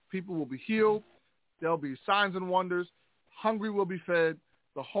work. People will be healed. There'll be signs and wonders. Hungry will be fed.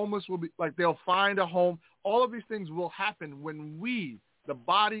 The homeless will be, they'll find a home. All of these things will happen when we, the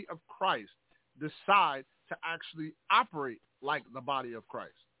body of Christ, decide to actually operate like the body of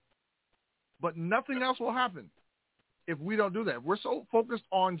Christ. But nothing else will happen if we don't do that. We're so focused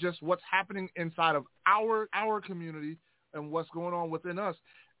on just what's happening inside of our community and what's going on within us.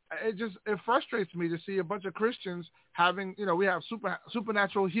 It frustrates me to see a bunch of Christians having, we have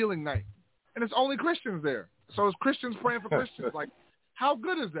supernatural healing night, and it's only Christians there. So it's Christians praying for Christians. Like, how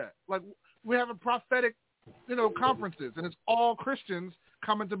good is that? Like, we have a prophetic conferences, and it's all Christians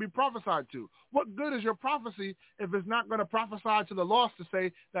coming to be prophesied to. What good is your prophecy if it's not going to prophesy to the lost to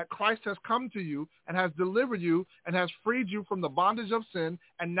say that Christ has come to you and has delivered you and has freed you from the bondage of sin,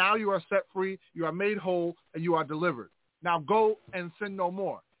 and now you are set free, you are made whole, and you are delivered. Now go and sin no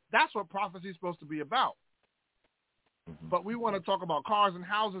more. That's what prophecy is supposed to be about. But we want to talk about cars and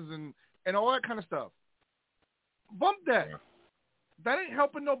houses and all that kind of stuff. Bump that. Yeah. That ain't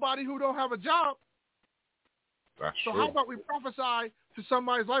helping nobody who don't have a job. That's So true. how about we prophesy to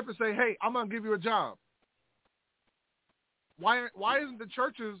somebody's life and say, hey, I'm going to give you a job? Why isn't the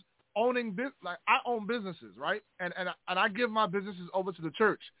churches owning like I own businesses, right? And I give my businesses over to the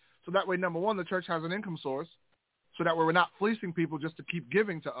church. So that way, number one, the church has an income source. So that way we're not fleecing people just to keep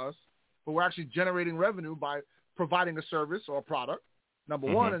giving to us, but we're actually generating revenue by providing a service or a product, number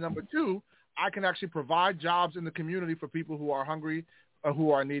one. And number two, I can actually provide jobs in the community for people who are hungry,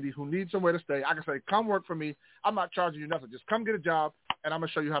 who are needy, who need somewhere to stay. I can say, come work for me. I'm not charging you nothing. Just come get a job, and I'm going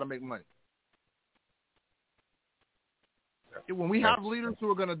to show you how to make money. When we have leaders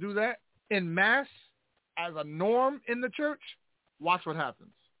who are going to do that en masse as a norm in the church, watch what happens.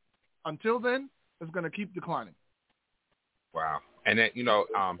 Until then, it's going to keep declining. Wow. And then,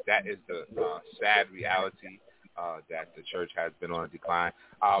 that is the sad reality that the church has been on a decline.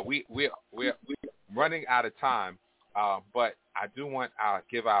 We're running out of time, but I do want to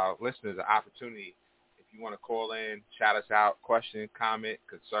give our listeners an opportunity. If you want to call in, shout us out, question, comment,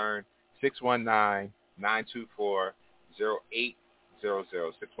 concern, 619-924-0800,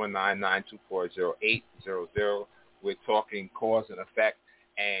 619-924-0800. We're talking cause and effect,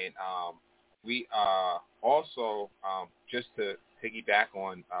 and we also, just to piggyback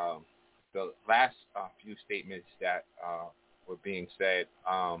on the last few statements that were being said,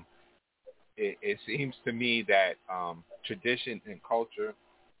 it seems to me that tradition and culture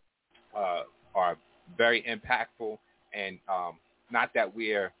are very impactful, and not that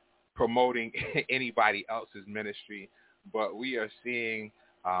we're promoting anybody else's ministry, but we are seeing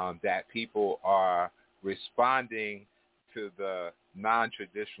that people are responding to the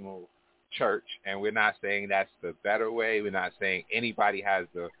non-traditional church, and we're not saying that's the better way. We're not saying anybody has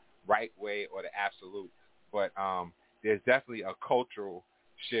the right way or the absolute, but there's definitely a cultural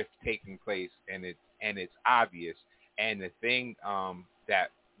shift taking place, and it's obvious. And the thing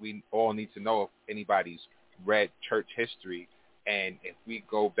that we all need to know, if anybody's read church history, and if we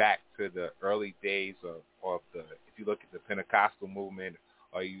go back to the early days of if you look at the Pentecostal movement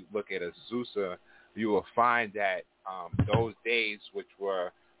or you look at Azusa, you will find that those days, which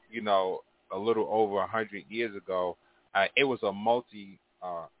were a little over 100 years ago, it was a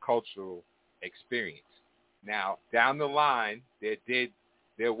multi-cultural experience. Now, down the line,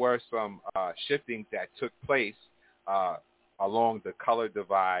 there were some shiftings that took place along the color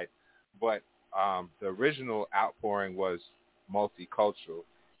divide, but the original outpouring was multicultural.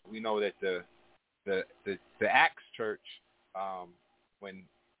 We know that the Acts Church, when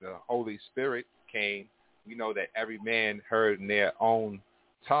the Holy Spirit came, we know that every man heard in their own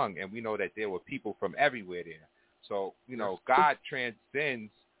tongue, and we know that there were people from everywhere there. So, God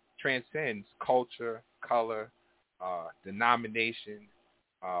transcends culture, color, denomination,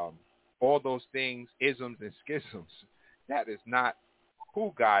 all those things, isms and schisms. That is not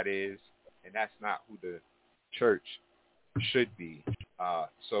who God is, and that's not who the church should be.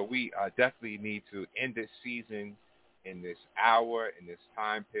 So we definitely need to end this season, in this hour, in this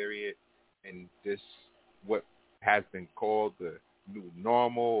time period, in this what has been called the new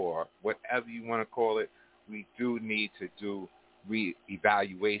normal, or whatever you want to call it. We do need to do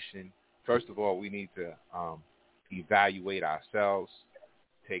re-evaluation. First of all, we need to evaluate ourselves,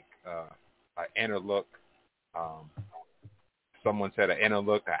 take an inner look. Someone said an inner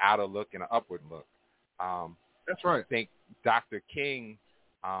look, an outer look, and an upward look. That's right. I think Dr. King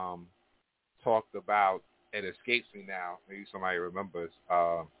talked about, it escapes me now, maybe somebody remembers,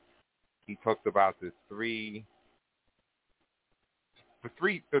 he talked about the three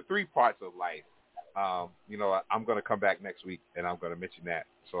parts of life. I'm going to come back next week and I'm going to mention that.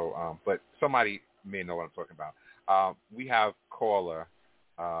 So, but somebody may know what I'm talking about. We have caller.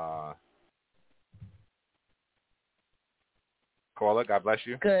 Caller, God bless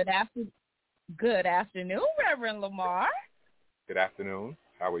you. Good afternoon, Reverend Lamar. Good afternoon.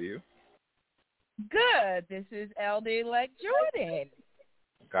 How are you? Good. This is Elder-elect Jordan.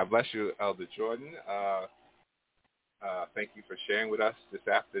 God bless you, Elder Jordan. Thank you for sharing with us this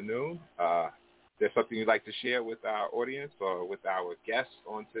afternoon. There's something you'd like to share with our audience or with our guests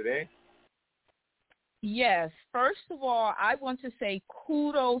on today? Yes. First of all, I want to say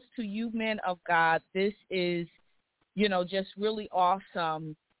kudos to you, men of God. This is, just really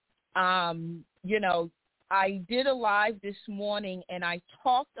awesome. I did a live this morning, and I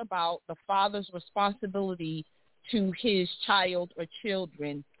talked about the father's responsibility to his child or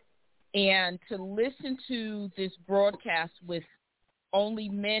children, and to listen to this broadcast with only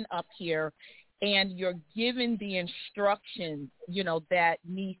men up here, and you're given the instructions, that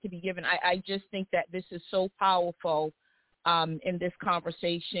need to be given. I just think that this is so powerful in this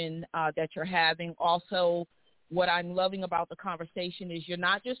conversation that you're having. Also, what I'm loving about the conversation is you're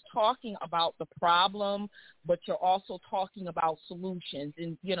not just talking about the problem, but you're also talking about solutions.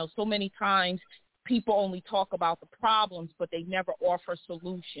 And, so many times people only talk about the problems, but they never offer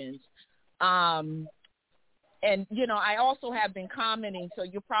solutions. And, I also have been commenting, so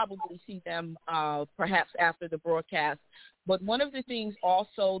you'll probably see them perhaps after the broadcast. But one of the things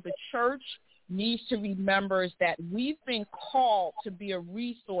also the church needs to remember is that we've been called to be a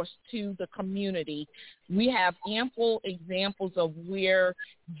resource to the community. We have ample examples of where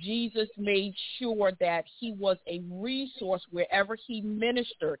Jesus made sure that he was a resource wherever he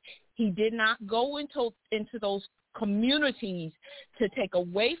ministered. He did not go into those communities to take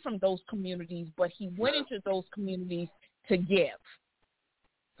away from those communities, but he went into those communities to give.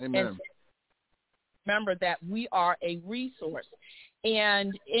 Amen. And remember that we are a resource.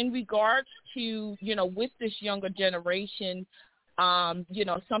 And in regards to, with this younger generation,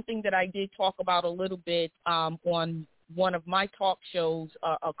 something that I did talk about a little bit on one of my talk shows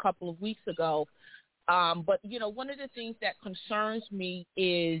a couple of weeks ago. But, one of the things that concerns me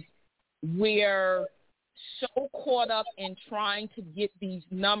is we're so caught up in trying to get these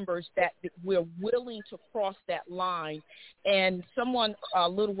numbers that we're willing to cross that line. And someone a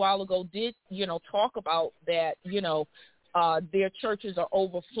little while ago did, talk about that, their churches are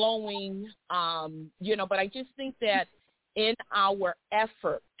overflowing, but I just think that in our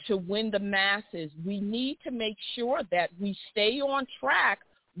effort to win the masses, we need to make sure that we stay on track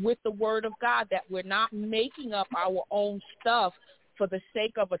with the Word of God, that we're not making up our own stuff for the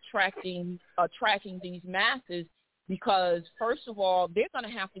sake of attracting these masses, because, first of all, they're going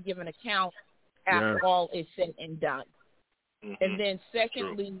to have to give an account after all is said and done. Mm-hmm. And then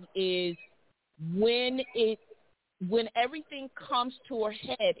secondly is when everything comes to a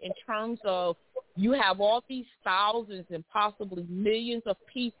head in terms of you have all these thousands and possibly millions of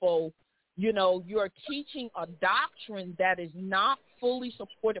people, you're teaching a doctrine that is not fully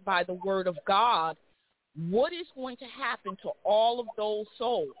supported by the Word of God, what is going to happen to all of those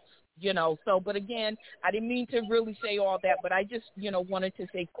souls? But again, I didn't mean to really say all that, but I just, wanted to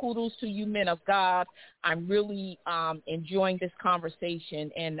say kudos to you men of God. I'm really enjoying this conversation,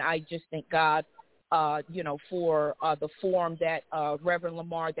 and I just thank God for the forum that Reverend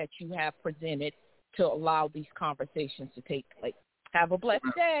Lamar that you have presented to allow these conversations to take place. Have a blessed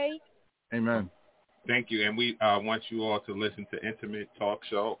day. Amen. Thank you. And we want you all to listen to Intimate Talk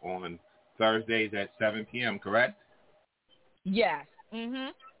Show on Thursdays at 7 p.m., correct? Yes. Mm-hmm.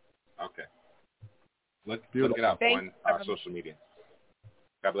 Okay. Look it up on our social media.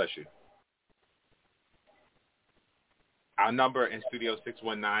 God bless you. Our number in studio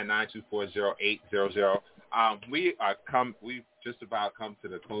 619-924-0800. We've just about come to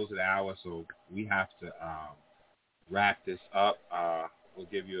the close of the hour, so we have to wrap this up. We'll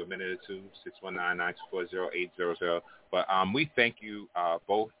give you a minute or two, 619-924-0800. But we thank you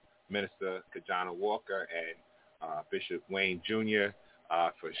both, Minister Ki-Jana Walker and Bishop Wayne Jr.,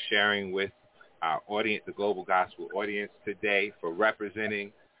 for sharing with our audience, the Global Gospel audience today, for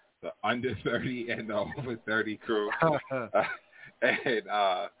representing the under 30 and the over 30 crew, and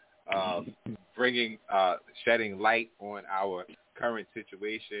shedding light on our current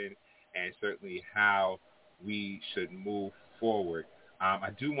situation and certainly how we should move forward. I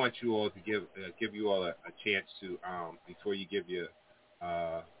do want you all to give you all a chance to, before you give your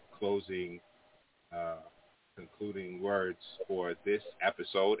concluding words for this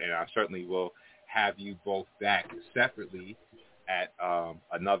episode, and I certainly will have you both back separately at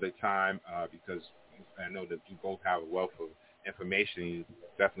another time because I know that you both have a wealth of information. You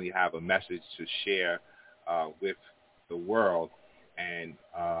definitely have a message to share with the world, and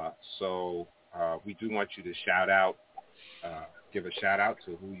so we do want you to give a shout out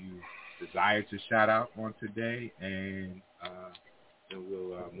to who you desire to shout out on today, and then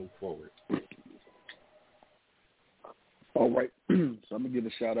we'll move forward. All right. So I'm going to give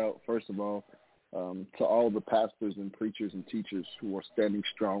a shout out, first of all, to all the pastors and preachers and teachers who are standing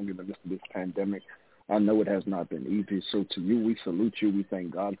strong in the midst of this pandemic. I know it has not been easy. So to you, we salute you. We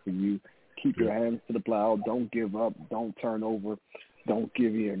thank God for you. Keep your hands to the plow. Don't give up. Don't turn over. Don't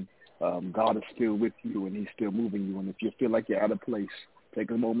give in. God is still with you, and he's still moving you. And if you feel like you're out of place,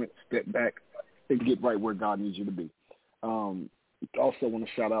 take a moment, step back, and get right where God needs you to be. Also want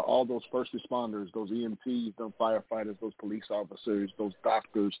to shout out all those first responders, those EMTs, those firefighters, those police officers, those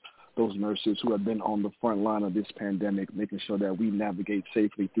doctors, those nurses who have been on the front line of this pandemic, making sure that we navigate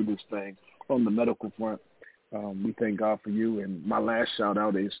safely through this thing on the medical front. We thank God for you. And my last shout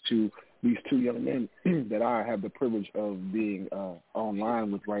out is to these two young men that I have the privilege of being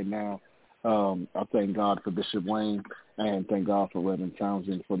online with right now. I thank God for Bishop Wayne and thank God for Reverend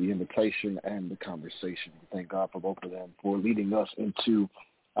Townsend for the invitation and the conversation. Thank God for both of them for leading us into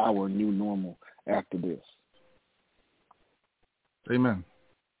our new normal after this. Amen.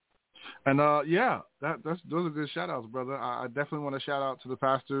 And those are good shout outs, brother. I definitely want to shout out to the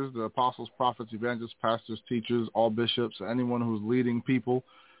pastors, the apostles, prophets, evangelists, pastors, teachers, all bishops, anyone who's leading people.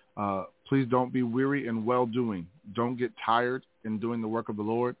 Please don't be weary in well-doing. Don't get tired in doing the work of the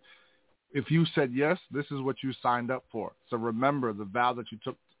Lord. If you said yes, this is what you signed up for. So remember the vow that you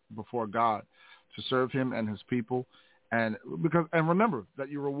took before God to serve him and his people. And remember that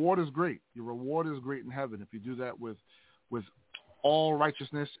your reward is great. Your reward is great in heaven if you do that with all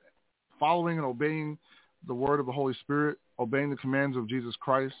righteousness, following and obeying the word of the Holy Spirit, obeying the commands of Jesus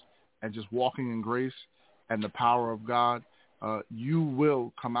Christ, and just walking in grace and the power of God. You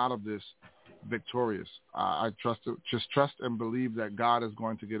will come out of this victorious. I trust and believe that God is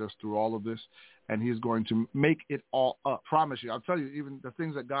going to get us through all of this, and he's going to make it all up. Promise you. I'll tell you, even the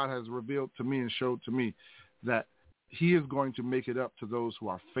things that God has revealed to me and showed to me, that he is going to make it up to those who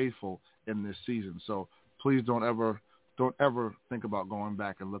are faithful in this season. So please don't ever think about going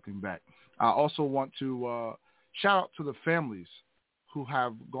back and looking back. I also want to shout out to the families who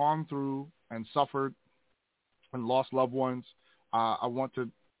have gone through and suffered and lost loved ones. I want to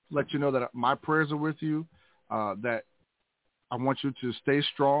let you know that my prayers are with you, that I want you to stay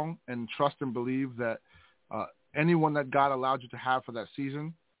strong and trust and believe that anyone that God allowed you to have for that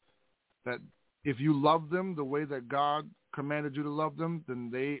season, that if you love them the way that God commanded you to love them, then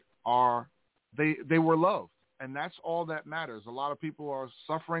they were loved. And that's all that matters. A lot of people are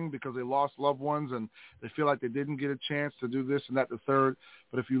suffering because they lost loved ones and they feel like they didn't get a chance to do this and that, the third.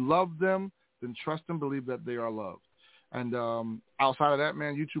 But if you love them, then trust and believe that they are loved. And outside of that,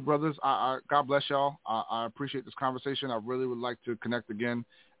 man, you two brothers, God bless y'all. I appreciate this conversation. I really would like to connect again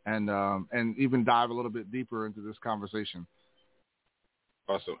and even dive a little bit deeper into this conversation.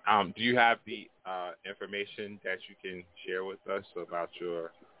 Awesome. Do you have the information that you can share with us about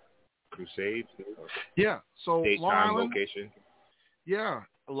your crusade? Yeah. So date, Long time, Island, location. Yeah,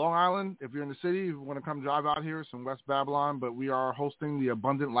 Long Island. If you're in the city, you want to come drive out here, it's in West Babylon. But we are hosting the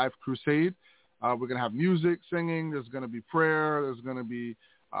Abundant Life Crusade. We're going to have music, singing. There's going to be prayer. There's going to be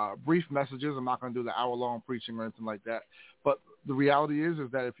brief messages. I'm not going to do the hour-long preaching or anything like that. But the reality is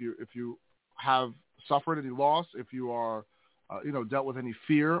that if you have suffered any loss, if you are dealt with any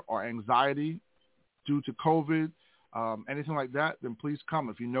fear or anxiety due to COVID, anything like that, then please come.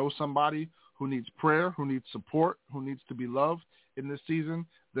 If you know somebody who needs prayer, who needs support, who needs to be loved in this season,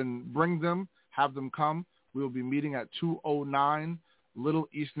 then bring them, have them come. We will be meeting at 209 Little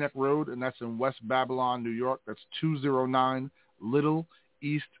East Neck Road, and that's in West Babylon, New York. That's 209 Little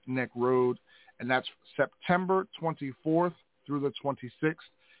East Neck Road, and that's September 24th through the 26th,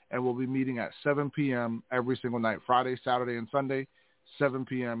 and we'll be meeting at 7 p.m. every single night, Friday, Saturday, and Sunday, 7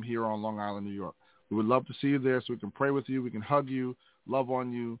 p.m. here on Long Island, New York. We would love to see you there so we can pray with you, we can hug you, love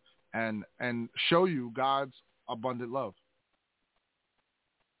on you, and show you God's abundant love.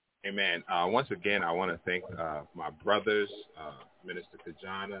 Amen. Once again, I want to thank my brothers, Minister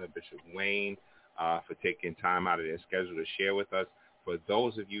Ki-Jana, Bishop Wayne, for taking time out of their schedule to share with us. For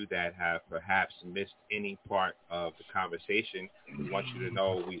those of you that have perhaps missed any part of the conversation, we want you to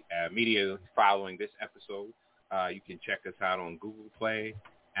know we immediately following this episode, you can check us out on Google Play,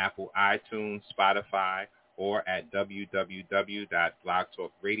 Apple iTunes, Spotify, or at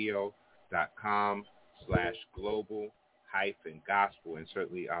www.blogtalkradio.com/global-gospel. And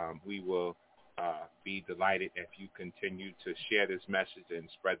certainly we will be delighted if you continue to share this message and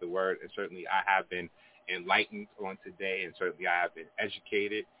spread the word. And certainly I have been enlightened on today, and certainly I have been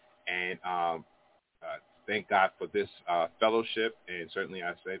educated. And thank God for this fellowship. And certainly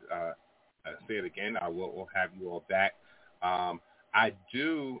I say it again, I will have you all back. I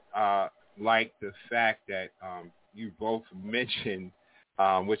do like the fact that you both mentioned,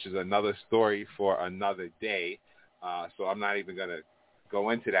 which is another story for another day, so I'm not even going to go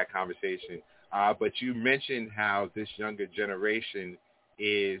into that conversation. But you mentioned how this younger generation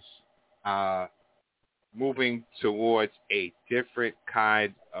is moving towards a different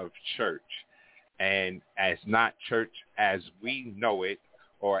kind of church, and as not church as we know it,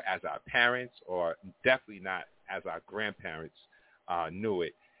 or as our parents, or definitely not as our grandparents knew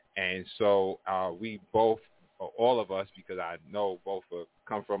it. And so we both all of us, because I know both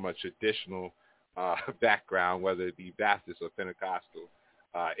come from a traditional background, whether it be Baptist or Pentecostal.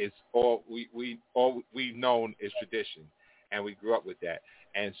 It's all we've known is tradition, and we grew up with that.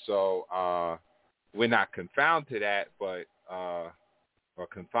 And so we're not confined to that, but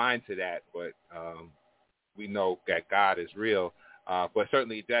we know that God is real. But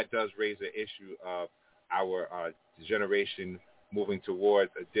certainly that does raise the issue of our generation moving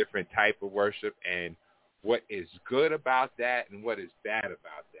towards a different type of worship, and what is good about that and what is bad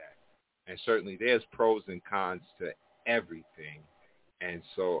about that. And certainly there's pros and cons to everything. And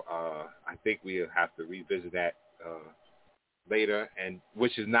so I think we'll have to revisit that later, and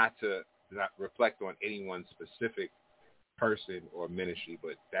which is not to reflect on any one specific person or ministry,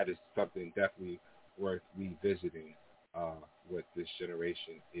 but that is something definitely worth revisiting, what this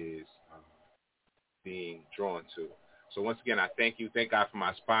generation is being drawn to. So once again, I thank God for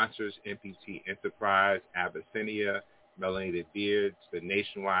my sponsors, MPT Enterprise, Abyssinia, Melanated Beards, the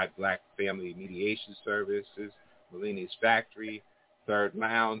Nationwide Black Family Mediation Services, Melini's Factory, Third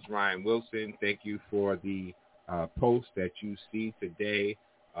Lounge, Ryan Wilson. Thank you for the post that you see today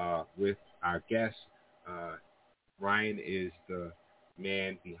with our guest. Ryan is the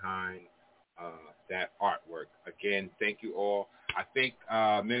man behind that artwork. Again, thank you all. I think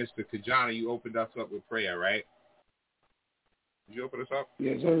Minister Ki-Jana, you opened us up with prayer, right? Did you open us up?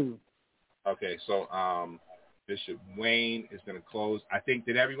 Yes, sir. Okay, so Bishop Wayne is going to close. I think,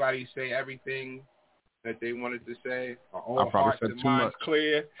 did everybody say everything that they wanted to say? Are all hearts and minds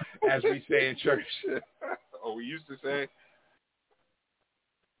clear, as we say in church, or we used to say?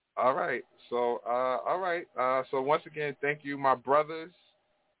 All right. So, so once again, thank you, my brothers,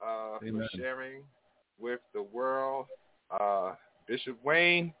 for sharing with the world. Bishop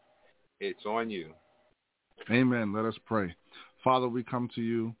Wayne, it's on you. Amen. Let us pray. Father, we come to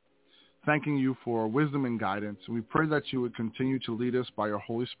you thanking you for wisdom and guidance. We pray that you would continue to lead us by your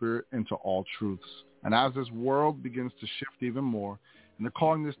Holy Spirit into all truths. And as this world begins to shift even more, and they're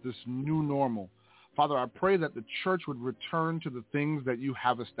calling this new normal, Father, I pray that the church would return to the things that you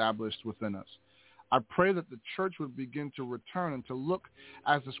have established within us. I pray that the church would begin to return and to look,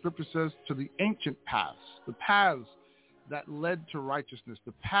 as the scripture says, to the ancient paths, the paths that led to righteousness,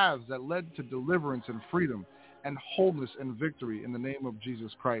 the paths that led to deliverance and freedom and wholeness and victory in the name of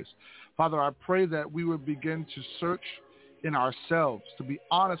Jesus Christ. Father, I pray that we would begin to search in ourselves, to be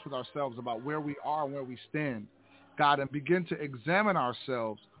honest with ourselves about where we are and where we stand, God, and begin to examine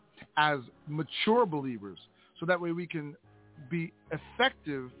ourselves as mature believers so that way we can be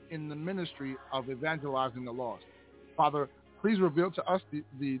effective in the ministry of evangelizing the lost. Father, please reveal to us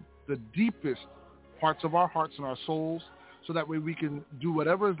the deepest parts of our hearts and our souls so that way we can do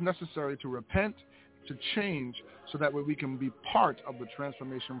whatever is necessary to repent, to change, so that way we can be part of the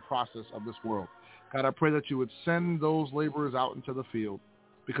transformation process of this world. God, I pray that you would send those laborers out into the field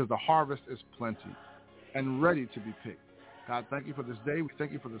because the harvest is plenty and ready to be picked. God, thank you for this day. We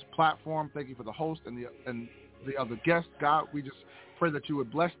thank you for this platform. Thank you for the host and the other guests. God, we just pray that you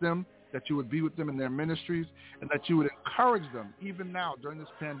would bless them, that you would be with them in their ministries, and that you would encourage them, even now during this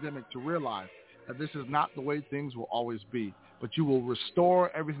pandemic, to realize that this is not the way things will always be, but you will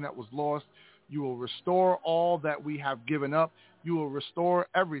restore everything that was lost. You will restore all that we have given up. You will restore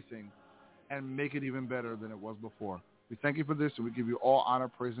everything and make it even better than it was before. We thank you for this, and we give you all honor,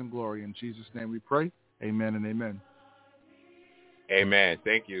 praise, and glory. In Jesus' name we pray. Amen and amen. Amen.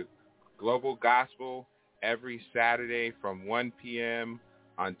 Thank you. Global Gospel every Saturday from 1 p.m.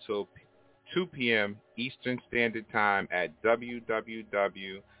 until 2 p.m. Eastern Standard Time at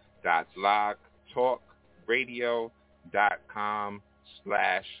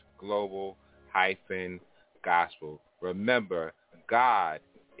www.blogtalkradio.com/global-gospel. Remember, God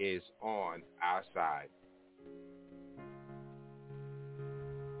is on our side.